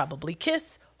 They probably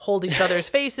kiss, hold each other's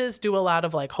faces, do a lot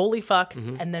of like, holy fuck.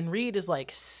 And then Reed is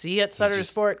like, see you at Sutter's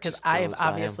just- Fort because just I have goes by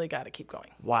him. obviously got to keep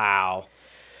going. Wow.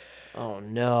 Oh,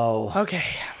 no. Okay.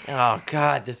 Oh,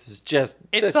 God. This is just.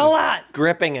 It's this a is lot.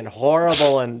 Gripping and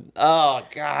horrible. And oh,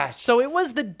 gosh. So it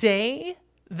was the day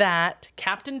that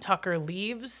Captain Tucker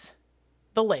leaves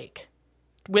the lake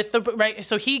with the right.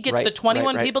 So he gets Right, the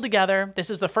 21 right. people together. This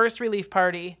is the first relief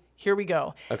party. Here we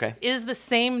go. Okay. Is the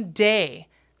same day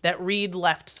that Reed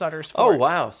left Sutter's Oh, Fort.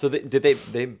 wow. So did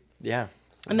they, yeah.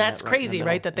 And that's crazy, in the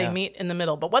right? That they middle. meet in the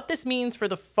middle. But what this means for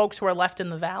the folks who are left in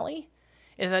the valley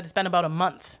is that it's been about a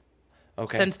month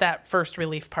Okay. since that first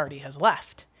relief party has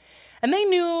left. And they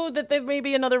knew that there may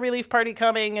be another relief party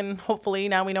coming, and hopefully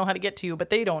now we know how to get to you,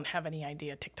 but they don't have any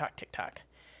idea. Tick-tock, tick-tock.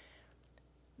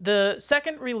 The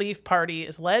second relief party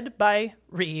is led by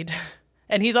Reed,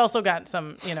 and he's also got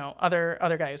some, you know, other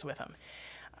guys with him.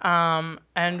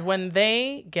 And when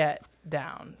they get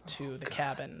down to the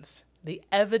cabins, the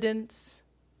evidence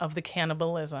of the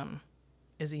cannibalism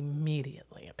is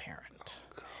immediately apparent.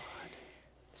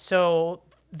 So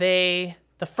the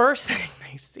first thing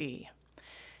they see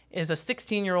is a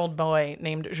 16-year-old boy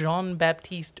named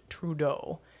Jean-Baptiste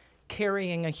Trudeau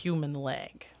carrying a human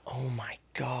leg. Oh my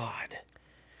God.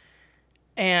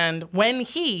 And when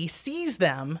he sees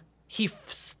them, he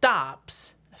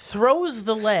stops, throws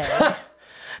the leg.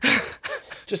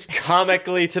 Just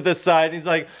comically to the side. He's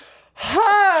like,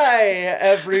 "Hi,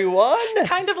 everyone."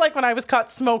 Kind of like when I was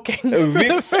caught smoking.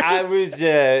 Whoops, I was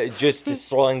just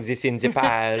throwing this in the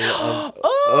pile.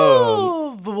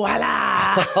 Oh,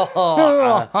 voilà.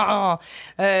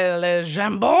 Le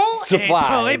jambon est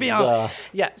très bien.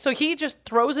 Yeah, so he just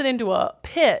throws it into a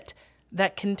pit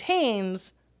that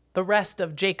contains the rest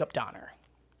of Jacob Donner.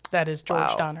 That is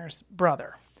George Wow. Donner's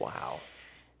brother. Wow.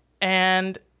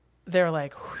 And they're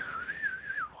like,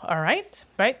 all right.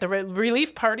 The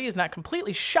relief party is not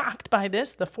completely shocked by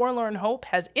this. The Forlorn Hope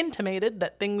has intimated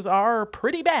that things are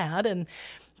pretty bad and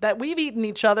that we've eaten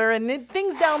each other and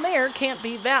things down there can't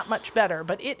be that much better.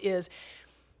 But it is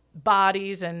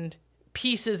bodies and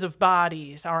pieces of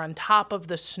bodies are on top of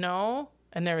the snow,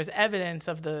 and there is evidence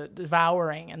of the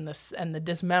devouring and the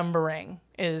dismembering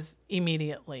is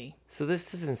immediately. So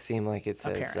this doesn't seem like it's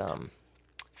Apparent. as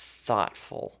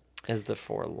thoughtful as the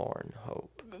Forlorn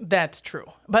Hope. That's true,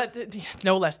 but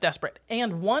no less desperate.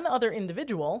 And one other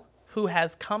individual who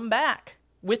has come back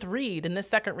with Reed in this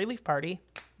second relief party,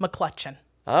 McClutchan.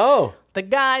 Oh, The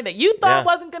guy that you thought Yeah.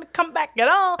 wasn't going to come back at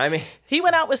all. I mean- he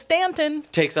went out with Stanton.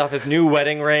 takes off his new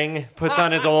wedding ring, puts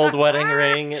on his old wedding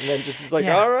ring, and then just is like,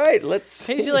 Yeah. "All right, let's."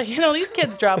 He's like, these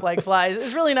kids drop like flies.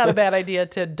 It's really not a bad idea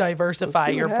to diversify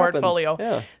see your what happens. portfolio.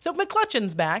 Yeah. So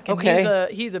McClutchan's back, and Okay.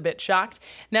 he's a bit shocked.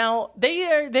 Now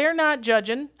they're not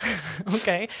judging.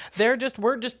 Okay,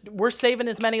 we're saving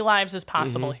as many lives as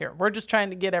possible here. We're just trying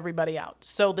to get everybody out.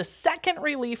 So the second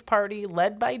relief party,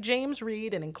 led by James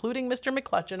Reed and including Mr.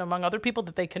 McClutchan, among other people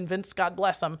that they convinced, God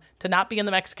bless them, to not be in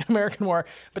the Mexican-American War,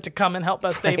 but to come and help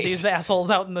us save Right. these assholes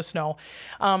out in the snow.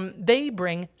 They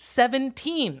bring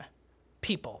 17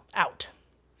 people out.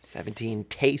 17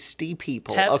 tasty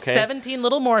people. Te- Okay. 17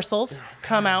 little morsels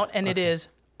come out, and it is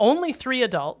only 3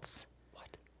 adults,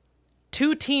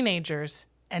 2 teenagers,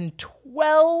 and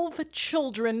 12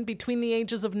 children between the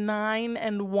ages of 9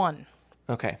 and 1.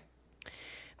 Okay.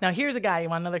 Now, here's a guy. You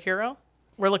want another hero?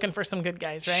 We're looking for some good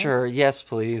guys, right? Sure. Yes,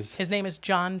 please. His name is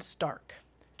John Stark.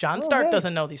 John Stark hey.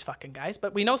 doesn't know these fucking guys,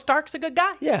 but we know Stark's a good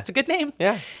guy. Yeah. It's a good name.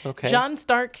 Yeah. Okay. John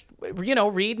Stark,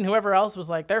 Reed and whoever else was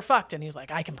like, they're fucked. And he's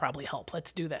like, I can probably help.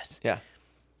 Let's do this. Yeah.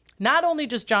 Not only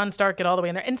does John Stark get all the way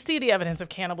in there and see the evidence of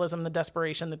cannibalism, the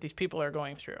desperation that these people are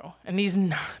going through. And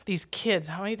these kids,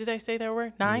 how many did I say there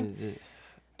were? 9?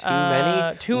 Too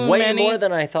many. too Way many. more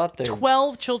than I thought there.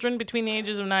 12 children between the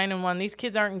ages of 9 and 1. These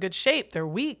kids aren't in good shape. They're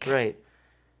weak. Right.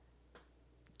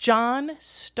 John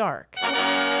Stark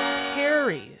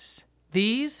carries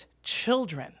these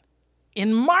children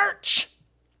in March,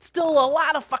 still a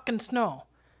lot of fucking snow,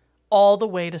 all the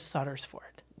way to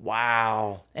Suttersford.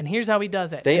 Wow. And here's how he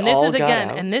does it. They and this all is got again,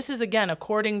 out? and this is again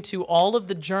according to all of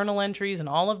the journal entries and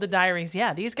all of the diaries.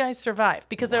 Yeah, these guys survive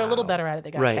because they're a little better at it.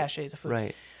 They got Right. caches of food.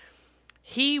 Right.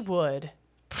 He would.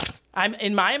 I'm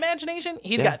in my imagination.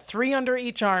 He's got 3 under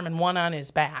each arm and 1 on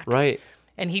his back. Right.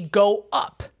 And he'd go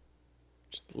up.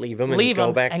 Leave them and Leave go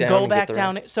them back and down. go and back get the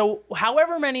down. rest. So,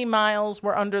 however many miles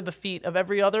were under the feet of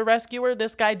every other rescuer,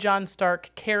 this guy John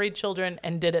Stark carried children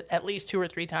and did it at least 2 or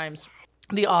 3 times.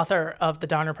 The author of the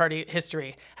Donner Party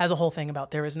history has a whole thing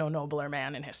about there is no nobler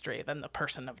man in history than the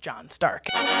person of John Stark.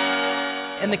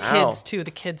 And the Wow. kids too.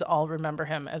 The kids all remember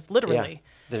him as literally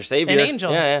Their savior. an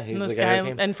angel. Yeah, yeah. He's And the this guy who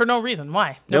came. and for no reason.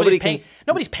 Why? Nobody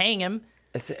Nobody's paying him.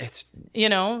 It's Did you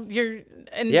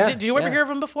ever yeah. heir of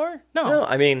him before? no.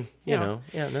 I mean, you know. know.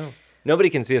 Yeah. No. Nobody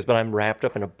can see us, but I'm wrapped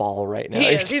up in a ball right now. He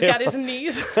is. He's got his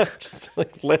knees. just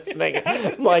like listening.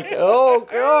 I'm like, oh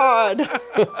god.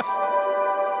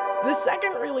 The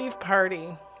second relief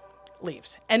party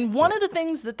leaves. And one of the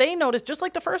things that they noticed, just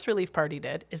like the first relief party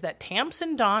did, is that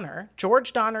Tamsin Donner,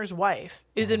 George Donner's wife,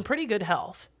 is in pretty good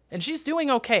health. And she's doing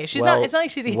okay. She's Well- not, it's not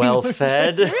like she's eating. well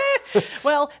fed.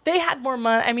 Well, they had more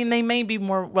money. I mean, they may be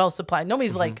more well supplied.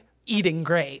 Nobody's like eating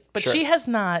great, but Sure. she has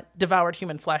not devoured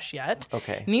human flesh yet.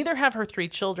 Okay. Neither have her 3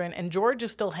 children, and George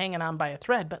is still hanging on by a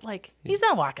thread. But like, he's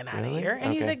not walking out of Really? here,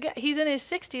 and Okay. he's in his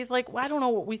 60s. Like, well, I don't know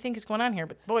what we think is going on here,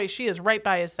 but boy, she is right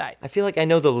by his side. I feel like I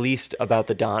know the least about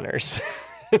the Donners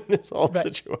in this whole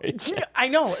situation. I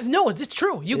know. No, it's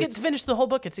true. You get to finish the whole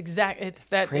book. It's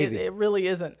crazy. It really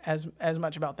isn't as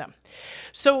much about them.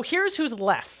 So here's who's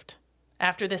left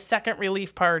after this second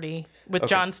relief party with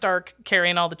John Stark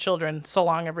carrying all the children. So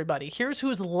long, everybody. Here's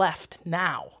who's left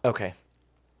now. Okay.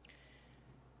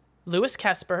 Louis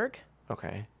Kessberg,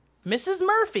 Okay. Mrs.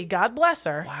 Murphy, God bless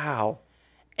her. Wow.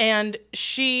 And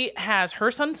she has her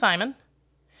son, Simon.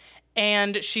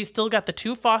 And she's still got the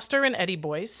 2 Foster and Eddie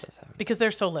boys because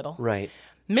they're so little. Right.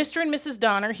 Mr. and Mrs.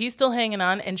 Donner, he's still hanging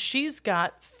on. And she's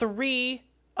got 3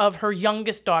 of her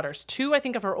youngest daughters. 2, I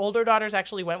think, of her older daughters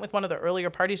actually went with one of the earlier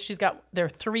parties. She's got their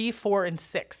 3, 4, and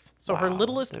 6. So her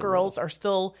littlest girls are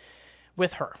still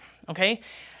with her. Okay.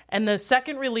 And the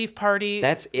second relief party.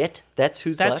 That's it? That's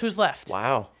who's left? That's who's left.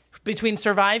 Wow. Between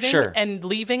surviving Sure. and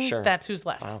leaving, Sure. that's who's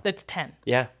left. Wow. That's 10.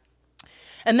 Yeah.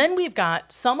 And then we've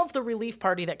got some of the relief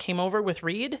party that came over with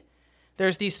Reed.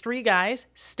 There's these 3 guys.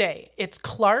 Stay. It's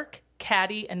Clark,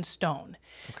 Caddy, and Stone.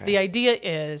 Okay. The idea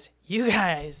is you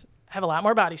guys have a lot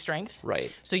more body strength.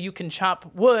 Right. So you can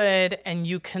chop wood and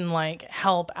you can like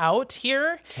help out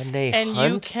here. Can they And you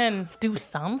hunt? can do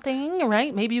something,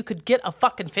 right? Maybe you could get a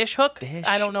fucking fish hook.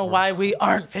 I don't know why we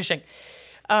aren't fishing.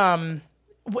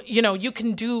 You know, you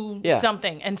can do Yeah.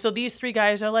 something. And so these 3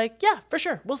 guys are like, yeah, for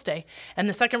sure, we'll stay. And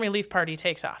the second relief party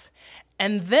takes off.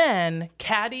 And then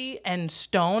Caddy and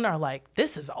Stone are like,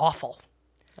 this is awful.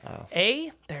 Oh.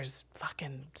 There's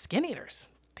fucking skin eaters.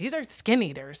 These are skin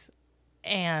eaters.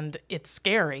 And it's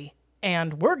scary.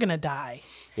 And we're going to die.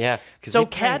 Yeah. 'cause So they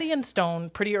probably- Caddy and Stone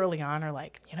pretty early on are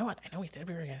like, you know what? I know we said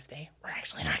we were going to stay. We're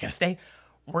actually not going to stay.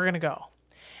 We're going to go.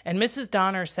 And Mrs.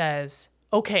 Donner says,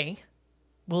 okay,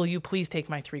 will you please take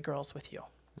my 3 girls with you?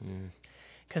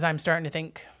 Because I'm starting to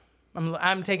think,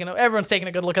 everyone's taking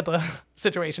a good look at the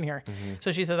situation here.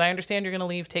 So she says, I understand you're going to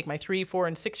leave. Take my 3, 4,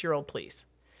 and 6-year-old, please.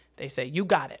 They say, you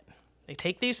got it. They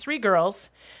take these 3 girls.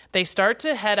 They start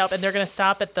to head up, and they're going to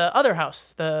stop at the other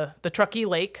house, the Truckee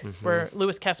Lake, where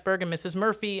Louis Kessberg and Mrs.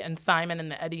 Murphy and Simon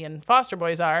and the Eddie and Foster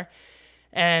boys are,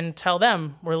 and tell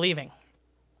them we're leaving.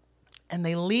 And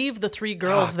they leave the 3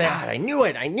 girls there. God, I knew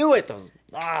it. I knew it.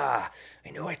 I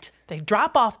knew it. They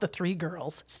drop off the 3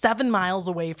 girls 7 miles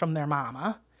away from their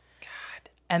mama. God.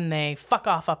 And they fuck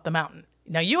off up the mountain.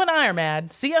 Now, you and I are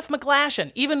mad. C.F.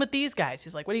 McGlashan, even with these guys,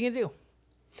 he's like, what are you going to do?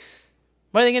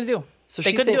 What are they going to do? So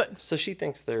they couldn't do it. So she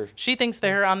thinks they're... She thinks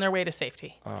they're on their way to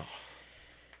safety. Oh.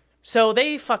 So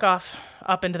they fuck off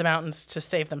up into the mountains to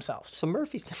save themselves. So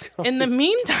Murphy's not going. In the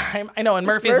meantime, I know, and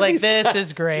Murphy's like, this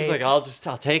is great. She's like, I'll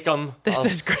take them. This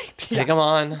is great. Take them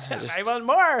on. I want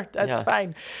more. That's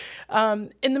fine.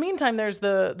 In the meantime, there's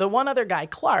the one other guy,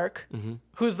 Clark,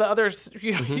 who's the other.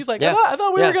 He's like, Yeah. oh, I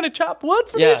thought we Yeah. were going to chop wood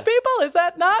for Yeah. these people. Is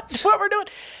that not what we're doing?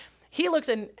 He looks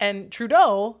and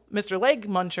Trudeau, Mr. Leg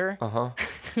Muncher,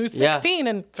 who's 16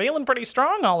 and feeling pretty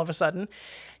strong all of a sudden,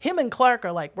 him and Clark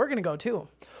are like, we're going to go too.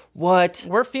 What?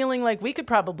 We're feeling like we could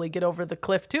probably get over the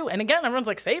cliff too. And again, everyone's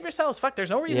like, save yourselves. Fuck, there's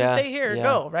no reason to Yeah, stay here. yeah.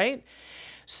 Go, right?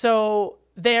 So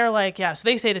they're like, yeah. So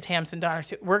they say to Tamsin Donner,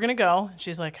 too, we're going to go.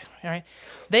 She's like, all right.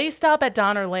 They stop at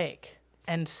Donner Lake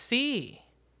and see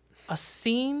a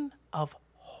scene of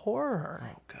horror,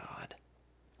 Oh, God.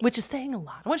 which is saying a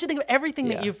lot. I want you to think of everything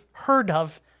that Yeah. you've heard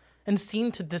of and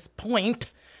seen to this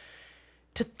point,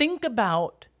 to think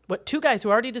about what 2 guys who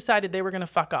already decided they were going to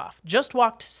fuck off just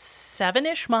walked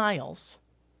 7-ish miles,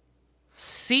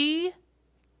 see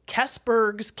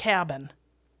Kessberg's cabin,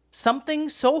 something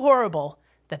so horrible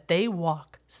that they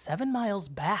walk 7 miles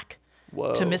back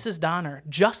Whoa. to Mrs. Donner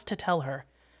just to tell her,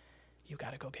 you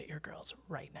got to go get your girls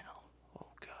right now. Oh,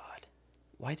 God.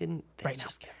 Why didn't they Right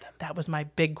just now. get them? That was my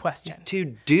big question. 2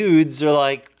 dudes are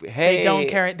like, hey. They don't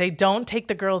care. They don't take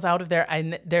the girls out of there,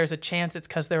 and there's a chance it's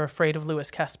because they're afraid of Louis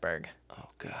Kessberg. Oh,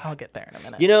 God. I'll get there in a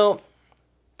minute. You know,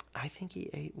 I think he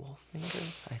ate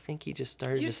Wolffinger. I think he just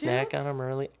started You to do? snack on him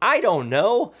early. I don't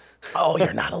know. Oh,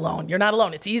 you're not alone. You're not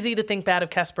alone. It's easy to think bad of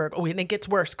Kessberg. Oh, and it gets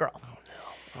worse, girl.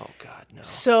 Oh, God, no.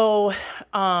 So,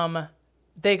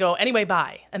 they go, anyway,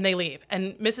 bye. And they leave.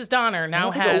 And Mrs. Donner now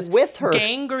have to go has with her.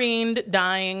 gangrened,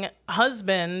 dying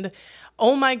husband.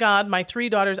 Oh my God, my 3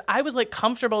 daughters. I was like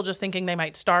comfortable just thinking they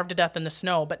might starve to death in the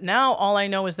snow. But now all I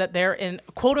know is that they're in,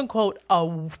 quote unquote,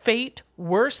 a fate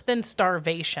worse than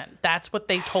starvation. That's what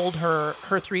they told her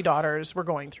 3 daughters were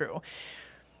going through.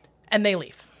 And they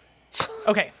leave.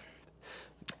 Okay.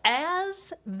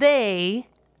 As they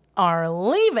are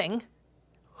leaving,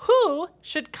 who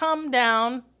should come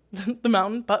down the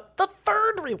mountain but the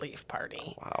 3rd relief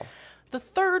party? Wow. The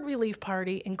 3rd relief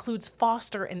party includes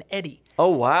Foster and Eddie. Oh,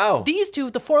 wow. These 2,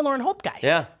 the Forlorn Hope guys.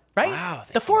 Yeah. Right? Wow,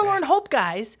 they The came Forlorn back. Hope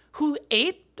guys who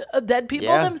ate dead people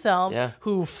Yeah, themselves, yeah.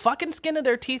 who fucking skin of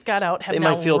their teeth got out, have They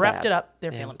now might feel wrapped bad. it up.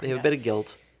 They're They feeling have, pretty they have a bad. bit of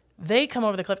guilt. They come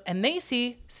over the cliff and they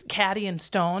see Caddy and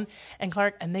Stone and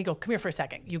Clark and they go, come here for a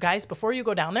second. You guys, before you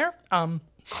go down there,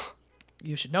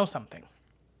 you should know something.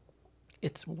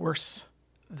 It's worse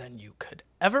than you could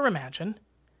ever imagine.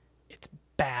 It's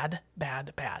bad,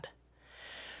 bad, bad.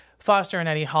 Foster and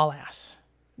Eddie haul ass.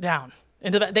 down.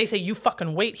 They say, you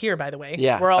fucking wait here, by the way.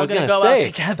 Yeah, We're I all was going to gonna go out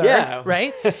say, together, yeah.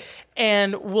 right?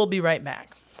 And we'll be right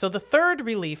back. So the third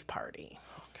relief party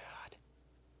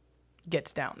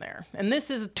gets down there. And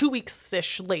this is 2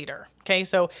 weeks-ish later, okay?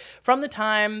 So from the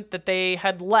time that they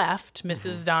had left,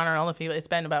 Mrs. Donner and all the people, it's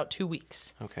been about 2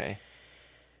 weeks. Okay.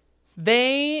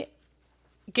 They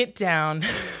get down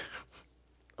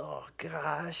Oh,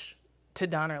 gosh. to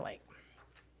Donner Lake.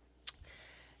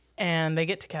 And they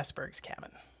get to Kesberg's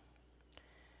cabin.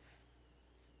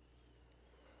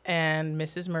 And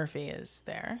Mrs. Murphy is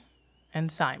there,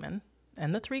 and Simon,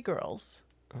 and the 3 girls,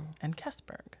 and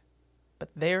Kesberg. But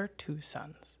their 2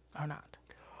 sons are not.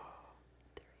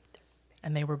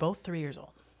 And they were both 3 years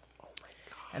old. Oh my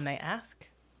God. And they ask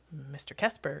Mr.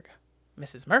 Kesberg,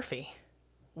 Mrs. Murphy,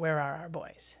 where are our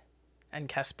boys? And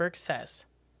Kesberg says,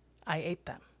 I ate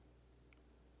them.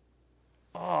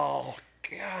 Oh,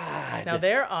 God. Now,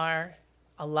 there are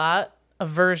a lot of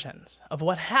versions of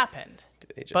what happened.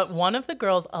 But one of the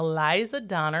girls, Eliza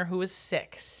Donner, who was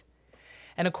 6,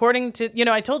 and according to,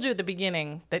 I told you at the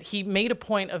beginning that he made a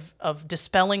point of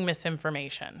dispelling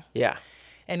misinformation. Yeah.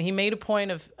 And he made a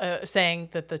point of saying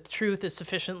that the truth is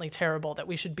sufficiently terrible that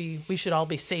we should all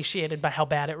be satiated by how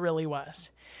bad it really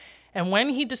was. And when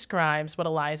he describes what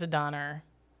Eliza Donner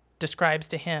describes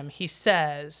to him, he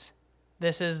says,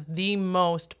 this is the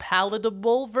most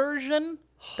palatable version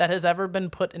that has ever been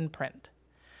put in print.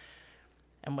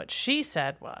 And what she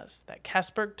said was that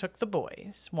Kesberg took the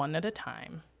boys, one at a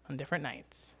time, on different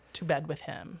nights, to bed with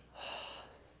him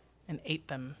and ate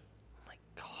them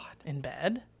in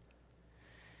bed.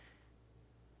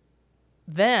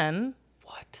 Then,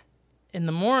 in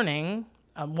the morning,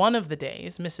 one of the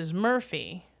days, Mrs.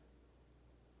 Murphy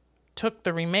took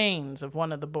the remains of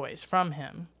one of the boys from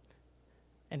him,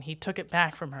 and he took it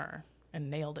back from her and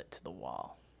nailed it to the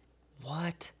wall.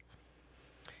 What?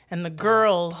 And the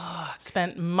girls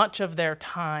spent much of their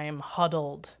time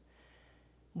huddled,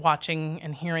 watching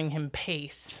and hearing him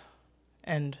pace,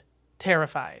 and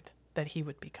terrified that he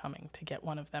would be coming to get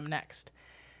one of them next.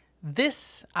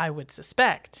 This, I would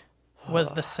suspect,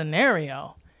 was the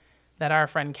scenario that our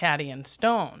friend Caddy and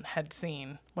Stone had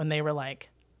seen when they were like,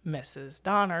 Mrs.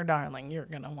 Donner, darling, you're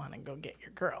going to want to go get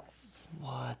your girls.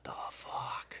 What the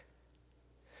fuck?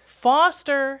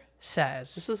 Foster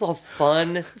says... This was all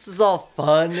fun. This was all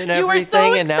fun and You were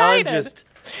everything. so And now I'm excited. just...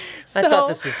 I thought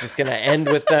this was just going to end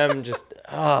with them just...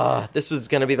 this was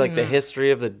going to be like the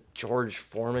history of the George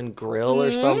Foreman grill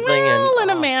or something. Well, in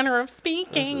and a manner of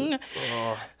speaking.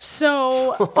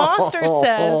 So Foster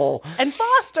says, and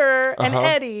Foster and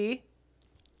Eddie,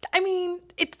 I mean,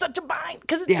 it's such a bind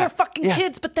because it's their fucking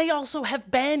kids, but they also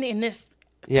have been in this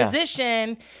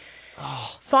position.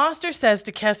 Foster says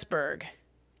to Kesberg,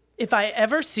 if I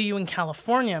ever see you in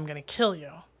California, I'm going to kill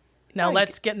you. Now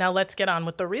let's get on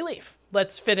with the relief.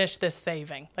 Let's finish this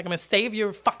saving. Like, I'm going to save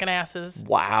your fucking asses.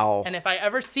 Wow. And if I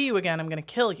ever see you again, I'm going to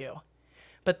kill you.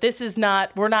 But this is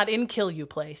not, we're not in kill you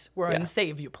place. We're in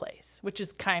save you place, which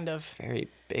is kind of very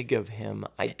big of him.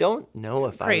 I don't know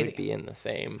if Crazy. I would be in the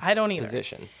same I don't either.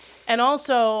 position. And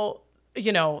also,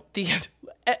 the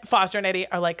Foster and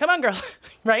Eddie are like, come on, girls,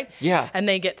 right? Yeah. And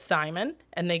they get Simon,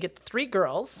 and they get the 3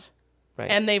 girls. Right.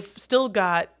 And they've still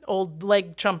got old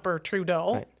leg chumper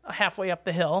Trudeau halfway up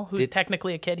the hill, who's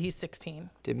technically a kid. He's 16.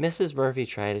 Did Mrs. Murphy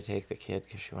try to take the kid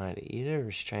because she wanted to eat it, or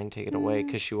was she trying to take it away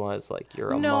because she was like,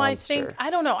 you're a monster? I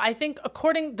don't know. I think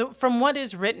from what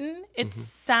is written, it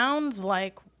sounds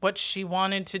like what she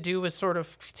wanted to do was sort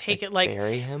of take it like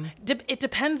bury him? It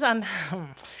depends on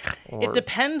it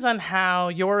depends on how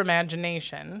your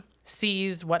imagination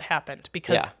sees what happened,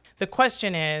 because the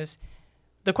question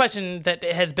that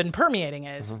has been permeating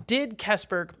is, did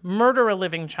Kesberg murder a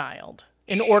living child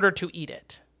in order to eat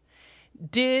it?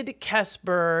 Did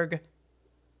Kesberg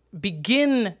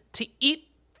begin to eat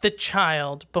the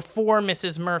child before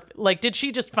Mrs. Murphy? Like, did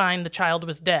she just find the child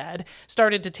was dead,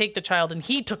 started to take the child, and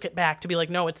he took it back to be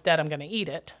like, no, it's dead, I'm going to eat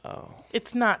it? Oh.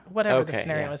 It's not, whatever the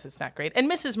scenario is, it's not great. And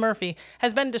Mrs. Murphy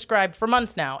has been described for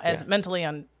months now as mentally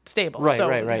unstable. Right, so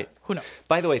right. Who knows?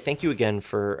 By the way, thank you again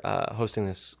for hosting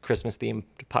this Christmas-themed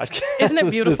podcast. Isn't it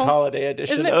beautiful? This holiday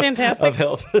edition Isn't it fantastic? of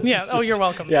Health. Yeah, you're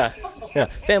welcome. Yeah,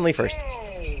 family first.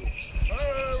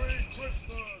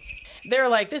 They're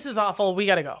like, this is awful, we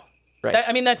got to go. Right.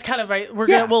 That's kind of right.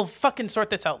 We'll fucking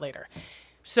sort this out later.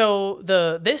 So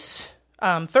this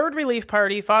third relief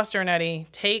party, Foster and Eddie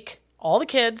take all the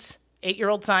kids,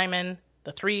 8-year-old Simon,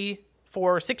 the 3,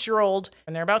 4, 6-year-old,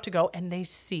 and they're about to go, and they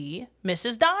see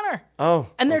Mrs. Donner. Oh,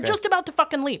 and they're just about to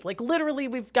fucking leave. Like, literally,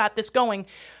 we've got this going,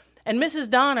 and Mrs.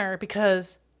 Donner,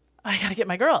 because I gotta get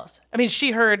my girls. I mean,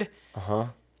 she heard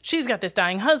she's got this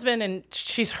dying husband and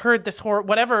she's heard this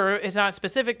whatever is not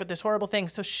specific, but this horrible thing.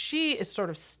 So she is sort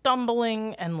of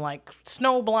stumbling and like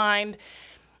snowblind,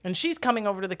 and she's coming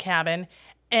over to the cabin,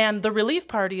 and the relief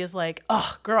party is like,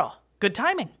 oh, girl, good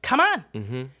timing. Come on.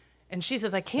 Mm-hmm. And she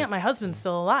says, I can't. My husband's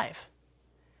still alive.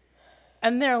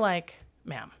 And they're like,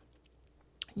 ma'am,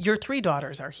 your 3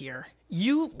 daughters are here.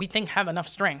 You, we think, have enough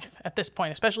strength at this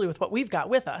point, especially with what we've got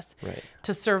with us,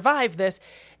 to survive this.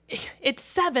 It's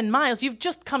 7 miles. You've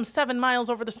just come 7 miles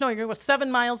over the snow. You're going to go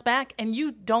 7 miles back, and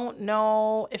you don't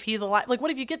know if he's alive. Like, what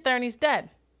if you get there and he's dead?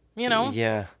 You know?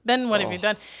 Yeah. Then what have you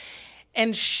done?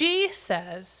 And she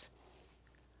says,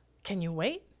 can you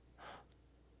wait?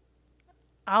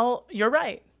 You're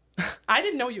right. I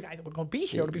didn't know you guys were going to be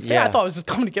here, to be fair. Yeah. I thought I was just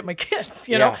coming to get my kids,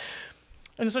 you know?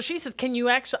 And so she says, can you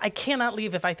I cannot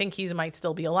leave if I think he might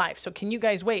still be alive. So can you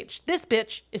guys wait? This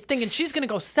bitch is thinking she's going to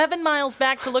go 7 miles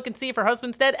back to look and see if her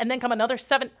husband's dead and then come another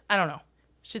 7. I don't know.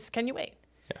 She says, can you wait?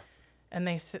 Yeah.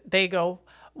 And they go,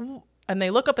 and they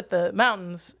look up at the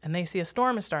mountains and they see a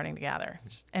storm is starting to gather.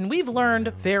 And we've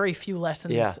learned very few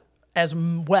lessons as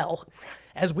well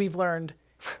as we've learned,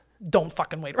 don't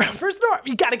fucking wait around for a storm.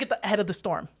 You got to get ahead of the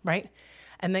storm, right?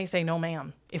 And they say, no,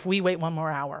 ma'am. If we wait 1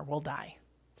 more hour, we'll die.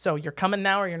 So you're coming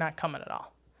now or you're not coming at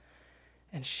all.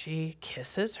 And she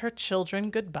kisses her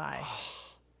children goodbye.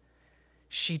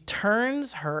 She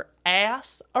turns her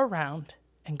ass around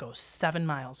and goes 7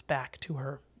 miles back to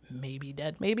her maybe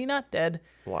dead, maybe not dead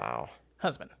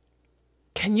husband.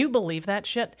 Can you believe that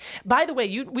shit? By the way,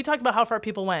 we talked about how far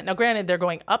people went. Now, granted, they're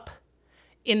going up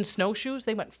in snowshoes.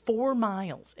 They went 4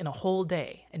 miles in a whole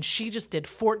day. And she just did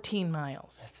 14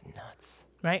 miles. That's nuts.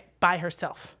 Right? By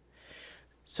herself.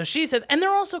 So she says, and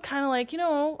they're also kind of like,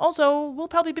 also, we'll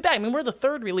probably be back. I mean, we're the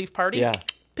 3rd relief party. Yeah.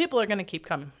 People are going to keep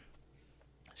coming.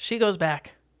 She goes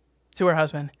back to her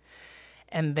husband,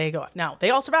 and they go off. Now, they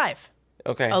all survive.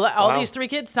 Okay. All these 3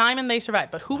 kids, Simon, they survive.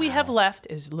 But who we have left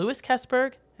is Louis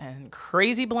Kesberg and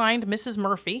crazy blind Mrs.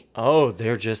 Murphy. Oh,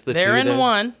 they're just the 2 They're in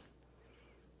one.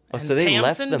 Oh, so they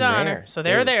left Tamsin them Donner. there. So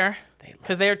they're there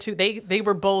because they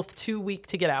were both too weak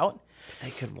to get out. But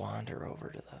they could wander over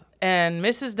to the... And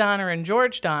Mrs. Donner and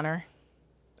George Donner,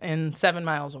 and 7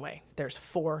 miles away, there's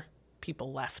 4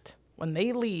 people left when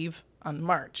they leave on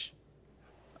March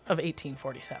of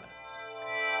 1847.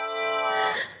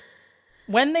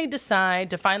 When they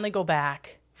decide to finally go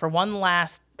back for one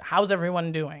last, how's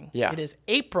everyone doing? Yeah. It is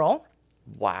April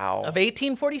of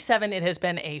 1847. It has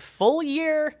been a full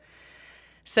year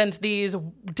since these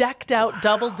decked out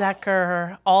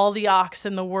double-decker, all the ox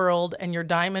in the world, and your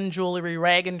diamond jewelry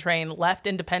wagon train left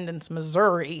Independence,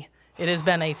 Missouri. It has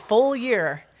been a full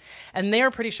year. And they're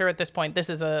pretty sure at this point this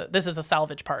is a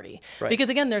salvage party. Right. Because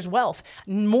again, there's wealth.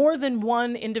 More than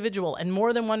one individual and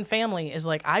more than one family is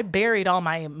like, I buried all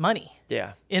my money.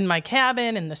 Yeah. In my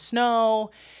cabin, in the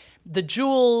snow. The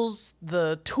jewels,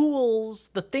 the tools,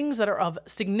 the things that are of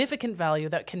significant value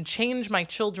that can change my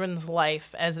children's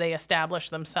life as they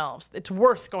establish themselves. It's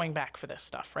worth going back for this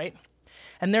stuff, right?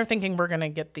 And they're thinking we're going to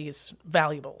get these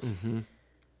valuables. Mm-hmm.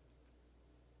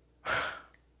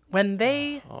 When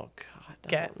they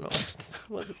get...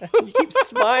 You keep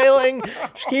smiling.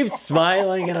 She keeps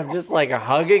smiling, and I'm just like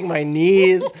hugging my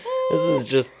knees. This is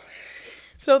just...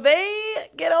 So they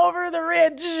get over the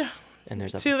ridge... And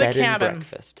there's to bed the and cabin.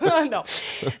 breakfast. No.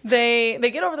 They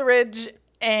get over the ridge,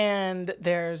 and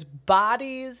there's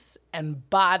bodies and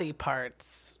body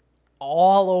parts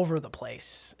all over the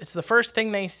place. It's the first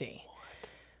thing they see.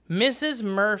 Mrs.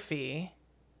 Murphy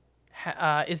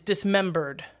is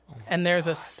dismembered, and there's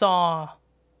a saw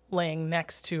laying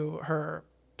next to her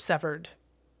severed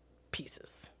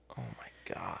pieces. Oh,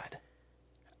 my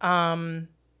God.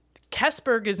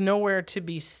 Kesberg is nowhere to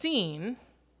be seen.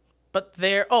 But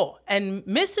and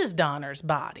Mrs. Donner's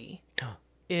body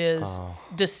is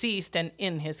deceased and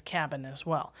in his cabin as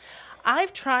well.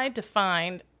 I've tried to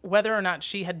find whether or not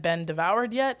she had been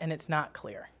devoured yet, and it's not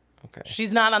clear. Okay.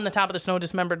 She's not on the top of the snow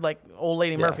dismembered like old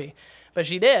lady Murphy, but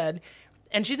she did.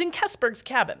 And she's in Kesberg's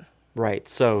cabin. Right,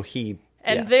 so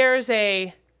there's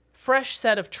a fresh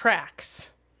set of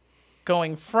tracks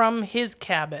going from his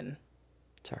cabin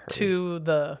to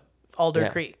the Alder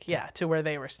Creek, to where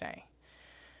they were staying.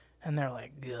 And they're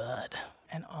like, good.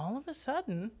 And all of a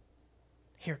sudden,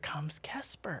 here comes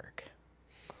Kesberg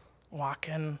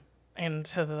walking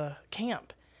into the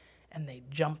camp. And they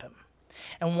jump him.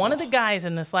 And one of the guys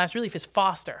in this last relief is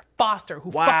Foster. Foster,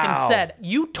 who fucking said,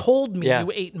 you told me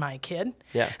you ate my kid.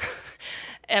 Yeah.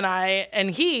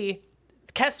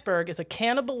 Kesberg is a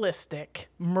cannibalistic,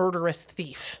 murderous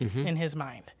thief in his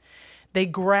mind. They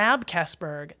grab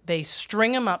Kesberg. They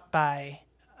string him up by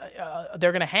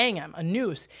they're going to hang him, a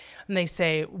noose. And they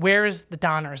say, where's the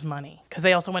Donner's money? Because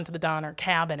they also went to the Donner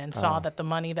cabin and saw that the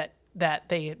money that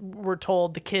they were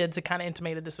told, the kids had kind of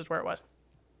intimated this is where it was.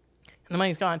 And the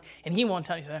money's gone, and he won't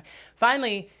tell you. So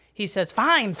finally, he says,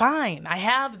 fine, I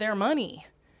have their money.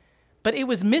 But it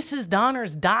was Mrs.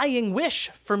 Donner's dying wish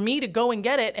for me to go and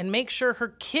get it and make sure her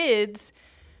kids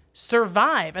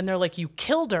survive. And they're like, you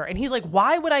killed her. And he's like,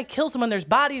 why would I kill someone? There's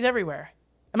bodies everywhere.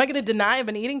 Am I going to deny I've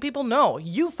been eating people? No,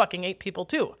 you fucking ate people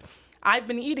too. I've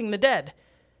been eating the dead.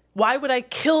 Why would I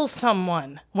kill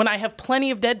someone when I have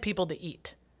plenty of dead people to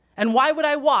eat? And why would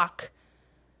I walk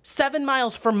 7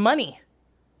 miles for money?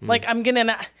 Like, I'm going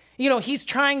to, he's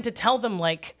trying to tell them,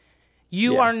 like,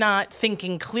 you are not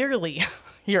thinking clearly.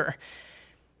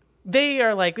 They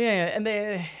are like,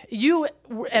 you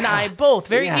and I both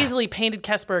very easily painted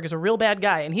Kesberg as a real bad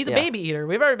guy, and he's a baby eater.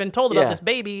 We've already been told about this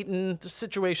baby eating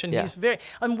situation. He's very,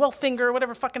 Wolfinger,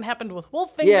 whatever fucking happened with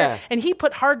Wolfinger, and he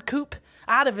put Hardcoop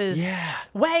out of his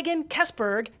wagon.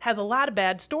 Kesberg has a lot of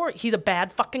bad story. He's a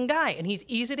bad fucking guy, and he's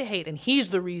easy to hate, and he's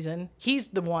the reason. He's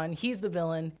the one. He's the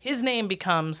villain. His name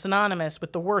becomes synonymous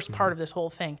with the worst part of this whole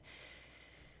thing.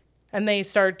 And they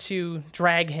start to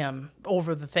drag him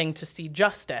over the thing to see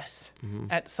justice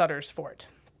at Sutter's Fort.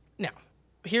 Now,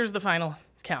 here's the final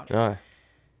count.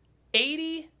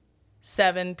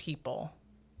 87 people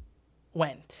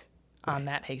went on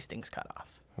that Hastings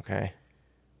cutoff. Okay.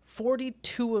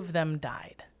 42 of them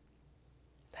died.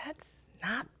 That's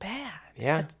not bad.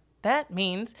 Yeah. That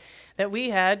means that we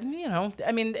had,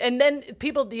 and then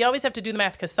people, you always have to do the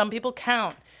math because some people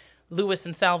count Lewis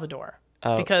and Salvador.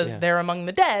 Because they're among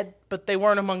the dead, but they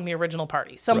weren't among the original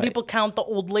party. Some people count the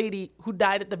old lady who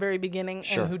died at the very beginning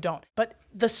and who don't. But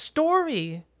the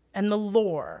story and the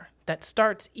lore that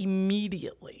starts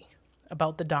immediately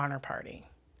about the Donner Party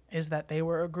is that they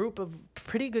were a group of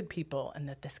pretty good people and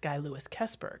that this guy, Louis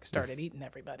Kesberg, started eating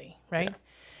everybody, right? Yeah.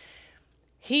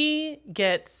 He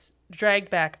gets dragged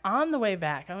back on the way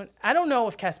back. I don't know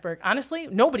if Kesberg, honestly,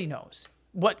 nobody knows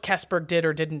what Kesberg did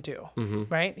or didn't do,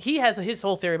 right? He has his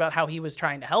whole theory about how he was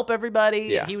trying to help everybody.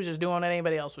 Yeah. He was just doing what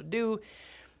anybody else would do.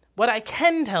 What I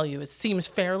can tell you, it seems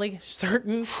fairly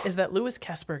certain, is that Louis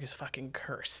Kesberg is fucking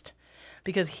cursed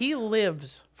because he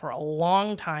lives for a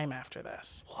long time after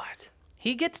this. What?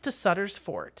 He gets to Sutter's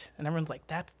Fort, and everyone's like,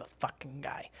 that's the fucking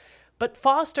guy. But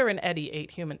Foster and Eddie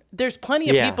ate human. There's plenty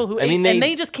of people who ate, and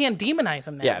they just can't demonize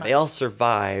him that much. They all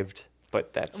survived,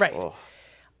 but that's... Right. Oh.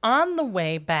 On the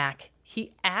way back,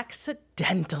 he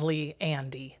accidentally,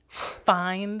 Andy,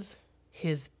 finds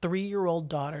his 3-year-old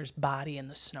daughter's body in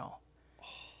the snow.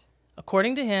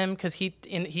 According to him, because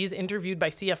he's interviewed by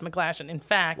C.F. McGlashan. In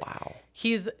fact,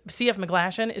 C.F.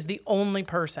 McGlashan is the only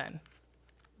person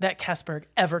that Kesberg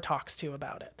ever talks to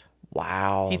about it.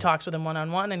 Wow. He talks with him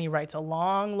one-on-one, and he writes a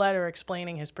long letter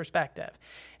explaining his perspective.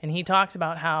 And he talks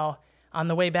about how on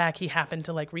the way back, he happened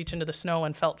to reach into the snow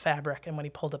and felt fabric. And when he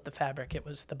pulled up the fabric, it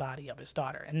was the body of his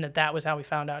daughter. And that was how he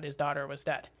found out his daughter was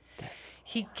dead.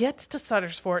 He gets to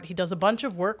Sutter's Fort. He does a bunch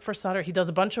of work for Sutter. He does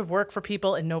a bunch of work for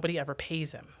people, and nobody ever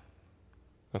pays him.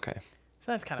 Okay.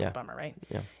 So that's kind of a bummer, right?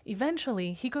 Yeah.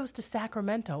 Eventually, he goes to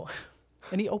Sacramento,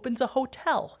 and he opens a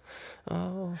hotel.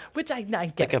 Oh. Which I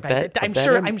get it, right?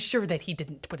 I'm sure that he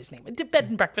didn't put his name. It's a bed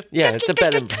and breakfast. Yeah, it's a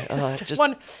bed and breakfast.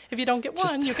 One. If you don't get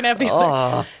one, you can have the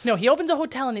other. No, he opens a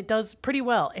hotel, and it does pretty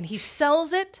well. And he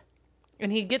sells it,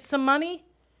 and he gets some money.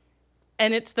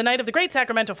 And it's the night of the Great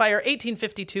Sacramento Fire,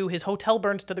 1852. His hotel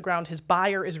burns to the ground. His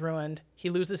buyer is ruined.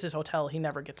 He loses his hotel. He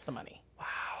never gets the money. Wow.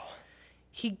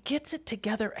 He gets it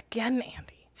together again,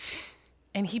 Andy.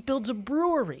 And he builds a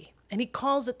brewery. And he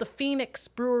calls it the Phoenix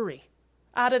Brewery.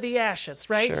 Out of the ashes,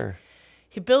 right? Sure.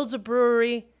 He builds a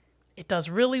brewery. It does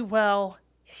really well.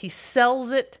 He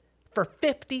sells it for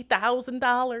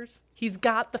 $50,000. He's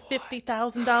got the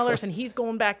 $50,000, and he's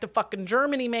going back to fucking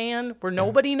Germany, man, where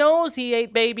nobody knows he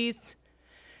ate babies.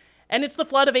 And it's the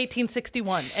flood of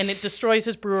 1861, and it destroys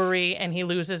his brewery, and he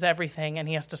loses everything, and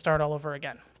he has to start all over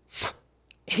again.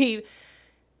 He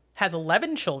has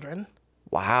 11 children.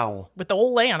 Wow. With the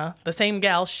old Lana, the same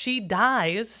gal. She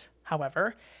dies,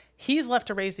 however. He's left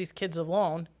to raise these kids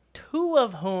alone, 2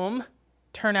 of whom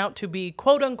turn out to be,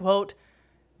 quote-unquote,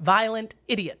 violent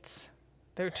idiots.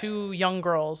 They're 2 young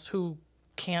girls who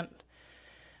can't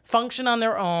function on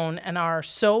their own and are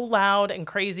so loud and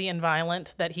crazy and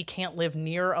violent that he can't live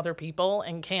near other people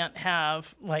and can't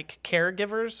have,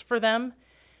 caregivers for them.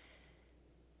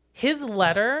 His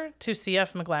letter to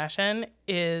C.F. McGlashan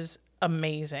is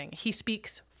amazing. He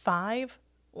speaks 5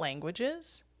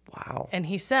 languages. Wow. And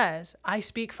he says, I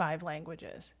speak 5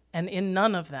 languages, and in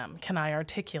none of them can I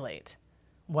articulate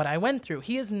what I went through.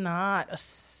 He is not a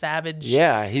savage,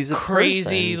 Yeah, he's a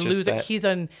crazy person, just loser. that- He's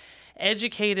an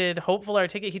educated, hopeful,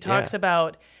 articulate. He talks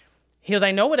about, he goes,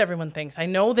 I know what everyone thinks. I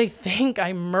know they think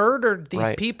I murdered these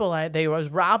Right. people. They was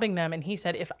robbing them. And he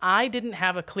said, if I didn't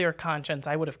have a clear conscience,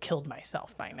 I would have killed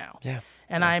myself by now. Yeah.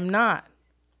 And I'm not.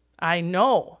 I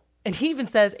know. And he even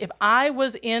says, if I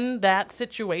was in that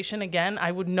situation again,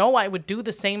 I would know I would do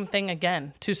the same thing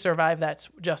again to survive. That's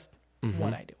just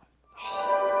what I do.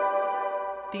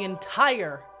 The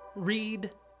entire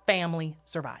Reed family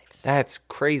survives. That's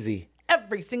crazy.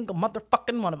 Every single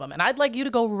motherfucking one of them. And I'd like you to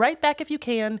go right back, if you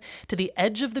can, to the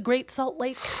edge of the Great Salt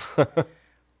Lake.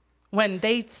 When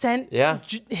they sent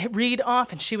Reed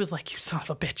off, and she was like, you son of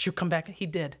a bitch, you come back. He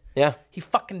did. Yeah. He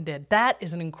fucking did. That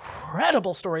is an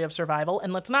incredible story of survival.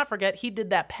 And let's not forget, he did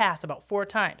that pass about 4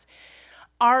 times.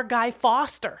 Our guy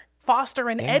Foster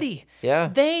and Eddie,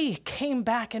 they came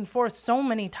back and forth so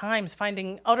many times,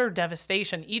 finding utter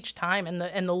devastation each time and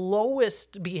the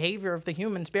lowest behavior of the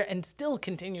human spirit, and still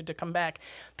continued to come back.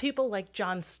 People like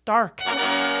John Stark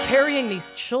carrying these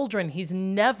children he's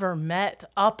never met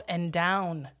up and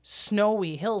down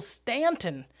snowy hills.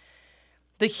 Stanton,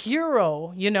 the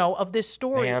hero, of this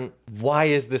story. Man, why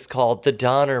is this called the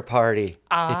Donner Party?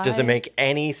 It doesn't make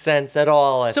any sense at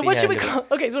all. So what should we call?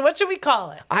 Okay, so what should we call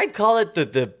it? I'd call it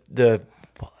the.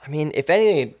 I mean, if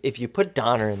anything, if you put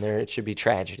Donner in there, it should be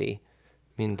tragedy.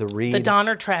 I mean, the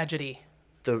Donner tragedy.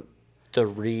 The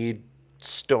Reed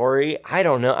story. I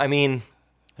don't know. I mean,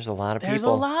 there's a lot of There's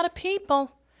people. a lot of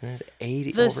people. There's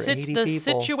 80 The over 80 people.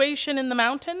 situation in the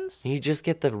mountains. You just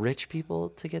get the rich people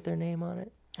to get their name on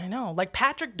it. I know, like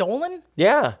Patrick Dolan.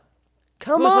 Yeah.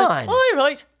 Come Who was on. like, "Oh,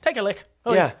 right, take a lick."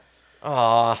 Oh, yeah.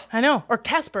 Aw. I know. Or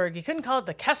Kesberg. You couldn't call it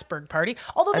the Kesberg party.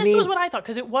 Although this was what I thought,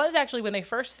 because it was actually when they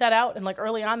first set out and like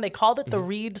early on, they called it the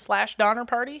Reed/Donner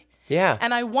party. Yeah.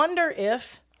 And I wonder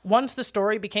if once the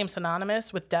story became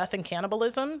synonymous with death and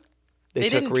cannibalism, they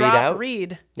took didn't Reed drop out?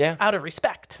 Reed Yeah. out of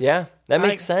respect. Yeah. That Like,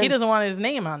 makes sense. He doesn't want his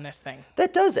name on this thing.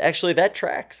 That does. Actually, that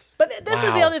tracks. But this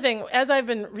is the Wow. other thing. As I've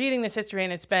been reading this history,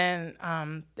 and it's been,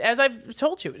 as I've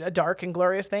told you, a dark and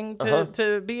glorious thing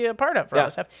to be a part of for all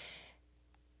this stuff.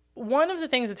 One of the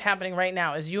things that's happening right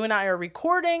now is you and I are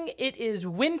recording. It is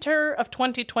winter of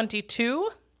 2022,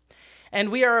 and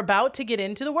we are about to get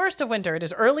into the worst of winter. It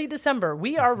is early December.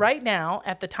 We are right now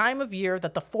at the time of year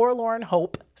that the Forlorn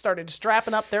Hope started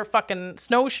strapping up their fucking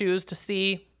snowshoes to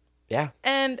see. Yeah.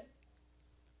 And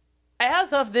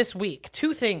as of this week,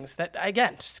 2 things that,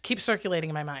 again, just keep circulating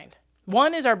in my mind.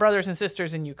 One is our brothers and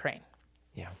sisters in Ukraine,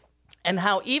 Yeah. and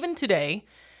how even today,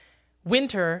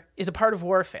 winter is a part of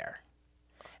warfare.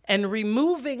 And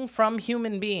removing from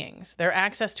human beings their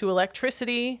access to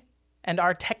electricity and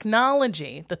our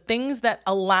technology, the things that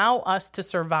allow us to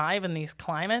survive in these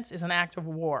climates, is an act of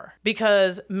war.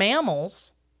 Because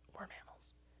mammals, we're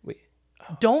mammals,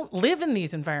 don't live in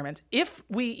these environments. If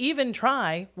we even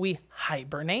try, we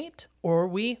hibernate or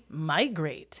we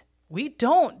migrate. We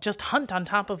don't just hunt on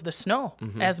top of the snow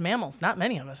as mammals. Not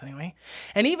many of us, anyway.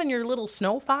 And even your little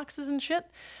snow foxes and shit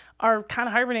are kind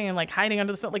of hibernating and like hiding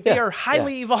under the snow. Like they are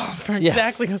highly evolved for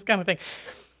exactly this kind of thing.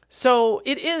 So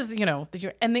it is,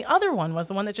 and the other one was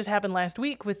the one that just happened last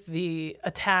week with the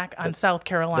attack on South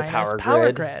Carolina's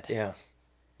power grid. Yeah.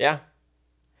 Yeah.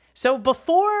 So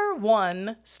before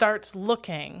one starts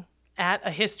looking at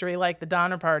a history like the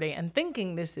Donner Party and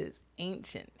thinking this is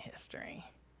ancient history,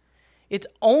 it's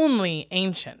only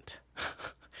ancient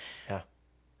Yeah.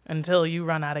 until you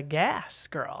run out of gas,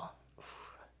 girl.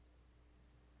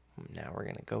 Now we're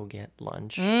going to go get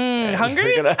lunch.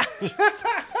 Hungry? We're gonna just...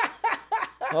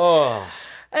 Oh.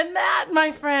 And that,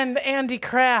 my friend Andy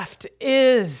Kraft,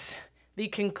 is the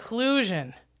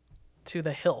conclusion to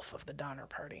the HILF of the Donner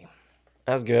Party.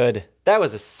 That's good. That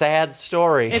was a sad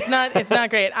story. It's not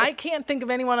great. I can't think of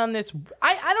anyone on this.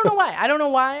 I don't know why. I don't know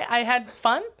why. I had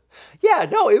fun. Yeah,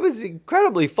 no, it was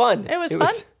incredibly fun. It was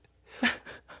fun?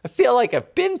 I feel like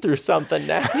I've been through something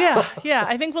now. Yeah.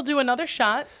 I think we'll do another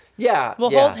shot. Yeah. We'll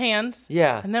hold hands.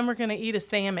 Yeah. And then we're going to eat a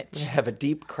sandwich. Have a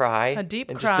deep cry. A deep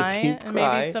and cry. Just a deep and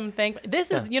cry. maybe some This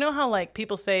is, you know how like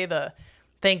people say the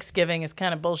Thanksgiving is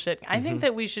kind of bullshit. I think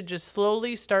that we should just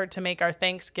slowly start to make our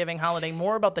Thanksgiving holiday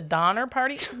more about the Donner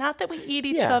Party. Not that we eat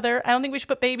each other. I don't think we should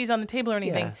put babies on the table or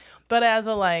anything. Yeah. But as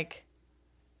a like,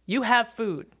 you have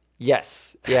food.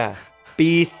 Yes. Yeah.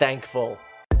 Be thankful.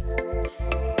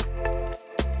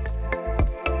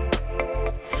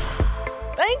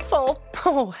 Thankful?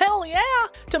 Oh, hell yeah.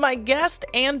 To my guest,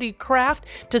 Andy Kraft,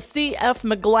 to C.F.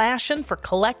 McGlashan for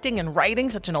collecting and writing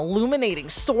such an illuminating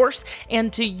source,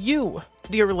 and to you,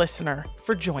 dear listener,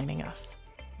 for joining us.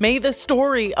 May the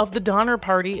story of the Donner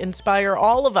Party inspire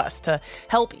all of us to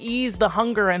help ease the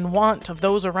hunger and want of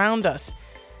those around us,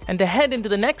 and to head into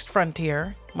the next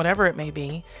frontier, whatever it may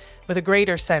be, with a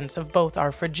greater sense of both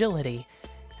our fragility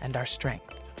and our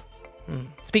strength.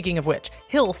 Speaking of which,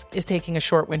 Hilf is taking a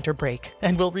short winter break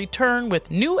and will return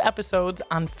with new episodes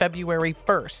on February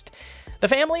 1st. The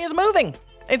family is moving.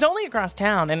 It's only across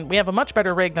town, and we have a much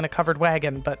better rig than a covered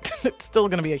wagon, but it's still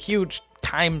going to be a huge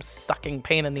time-sucking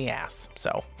pain in the ass.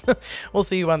 So we'll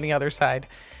see you on the other side.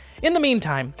 In the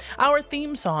meantime, our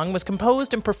theme song was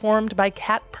composed and performed by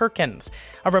Kat Perkins.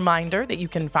 A reminder that you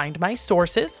can find my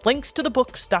sources, links to the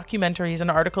books, documentaries, and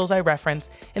articles I reference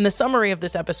in the summary of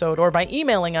this episode, or by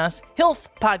emailing us,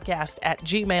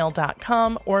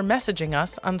 hilfpodcast@gmail.com, or messaging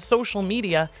us on social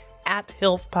media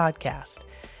 @hilfpodcast.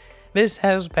 This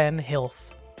has been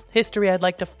Hilf. History I'd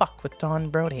Like to Fuck with Dawn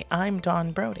Brody. I'm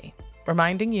Dawn Brody,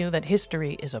 reminding you that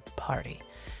history is a party,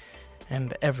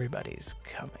 and everybody's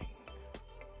coming.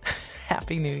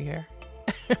 Happy New Year.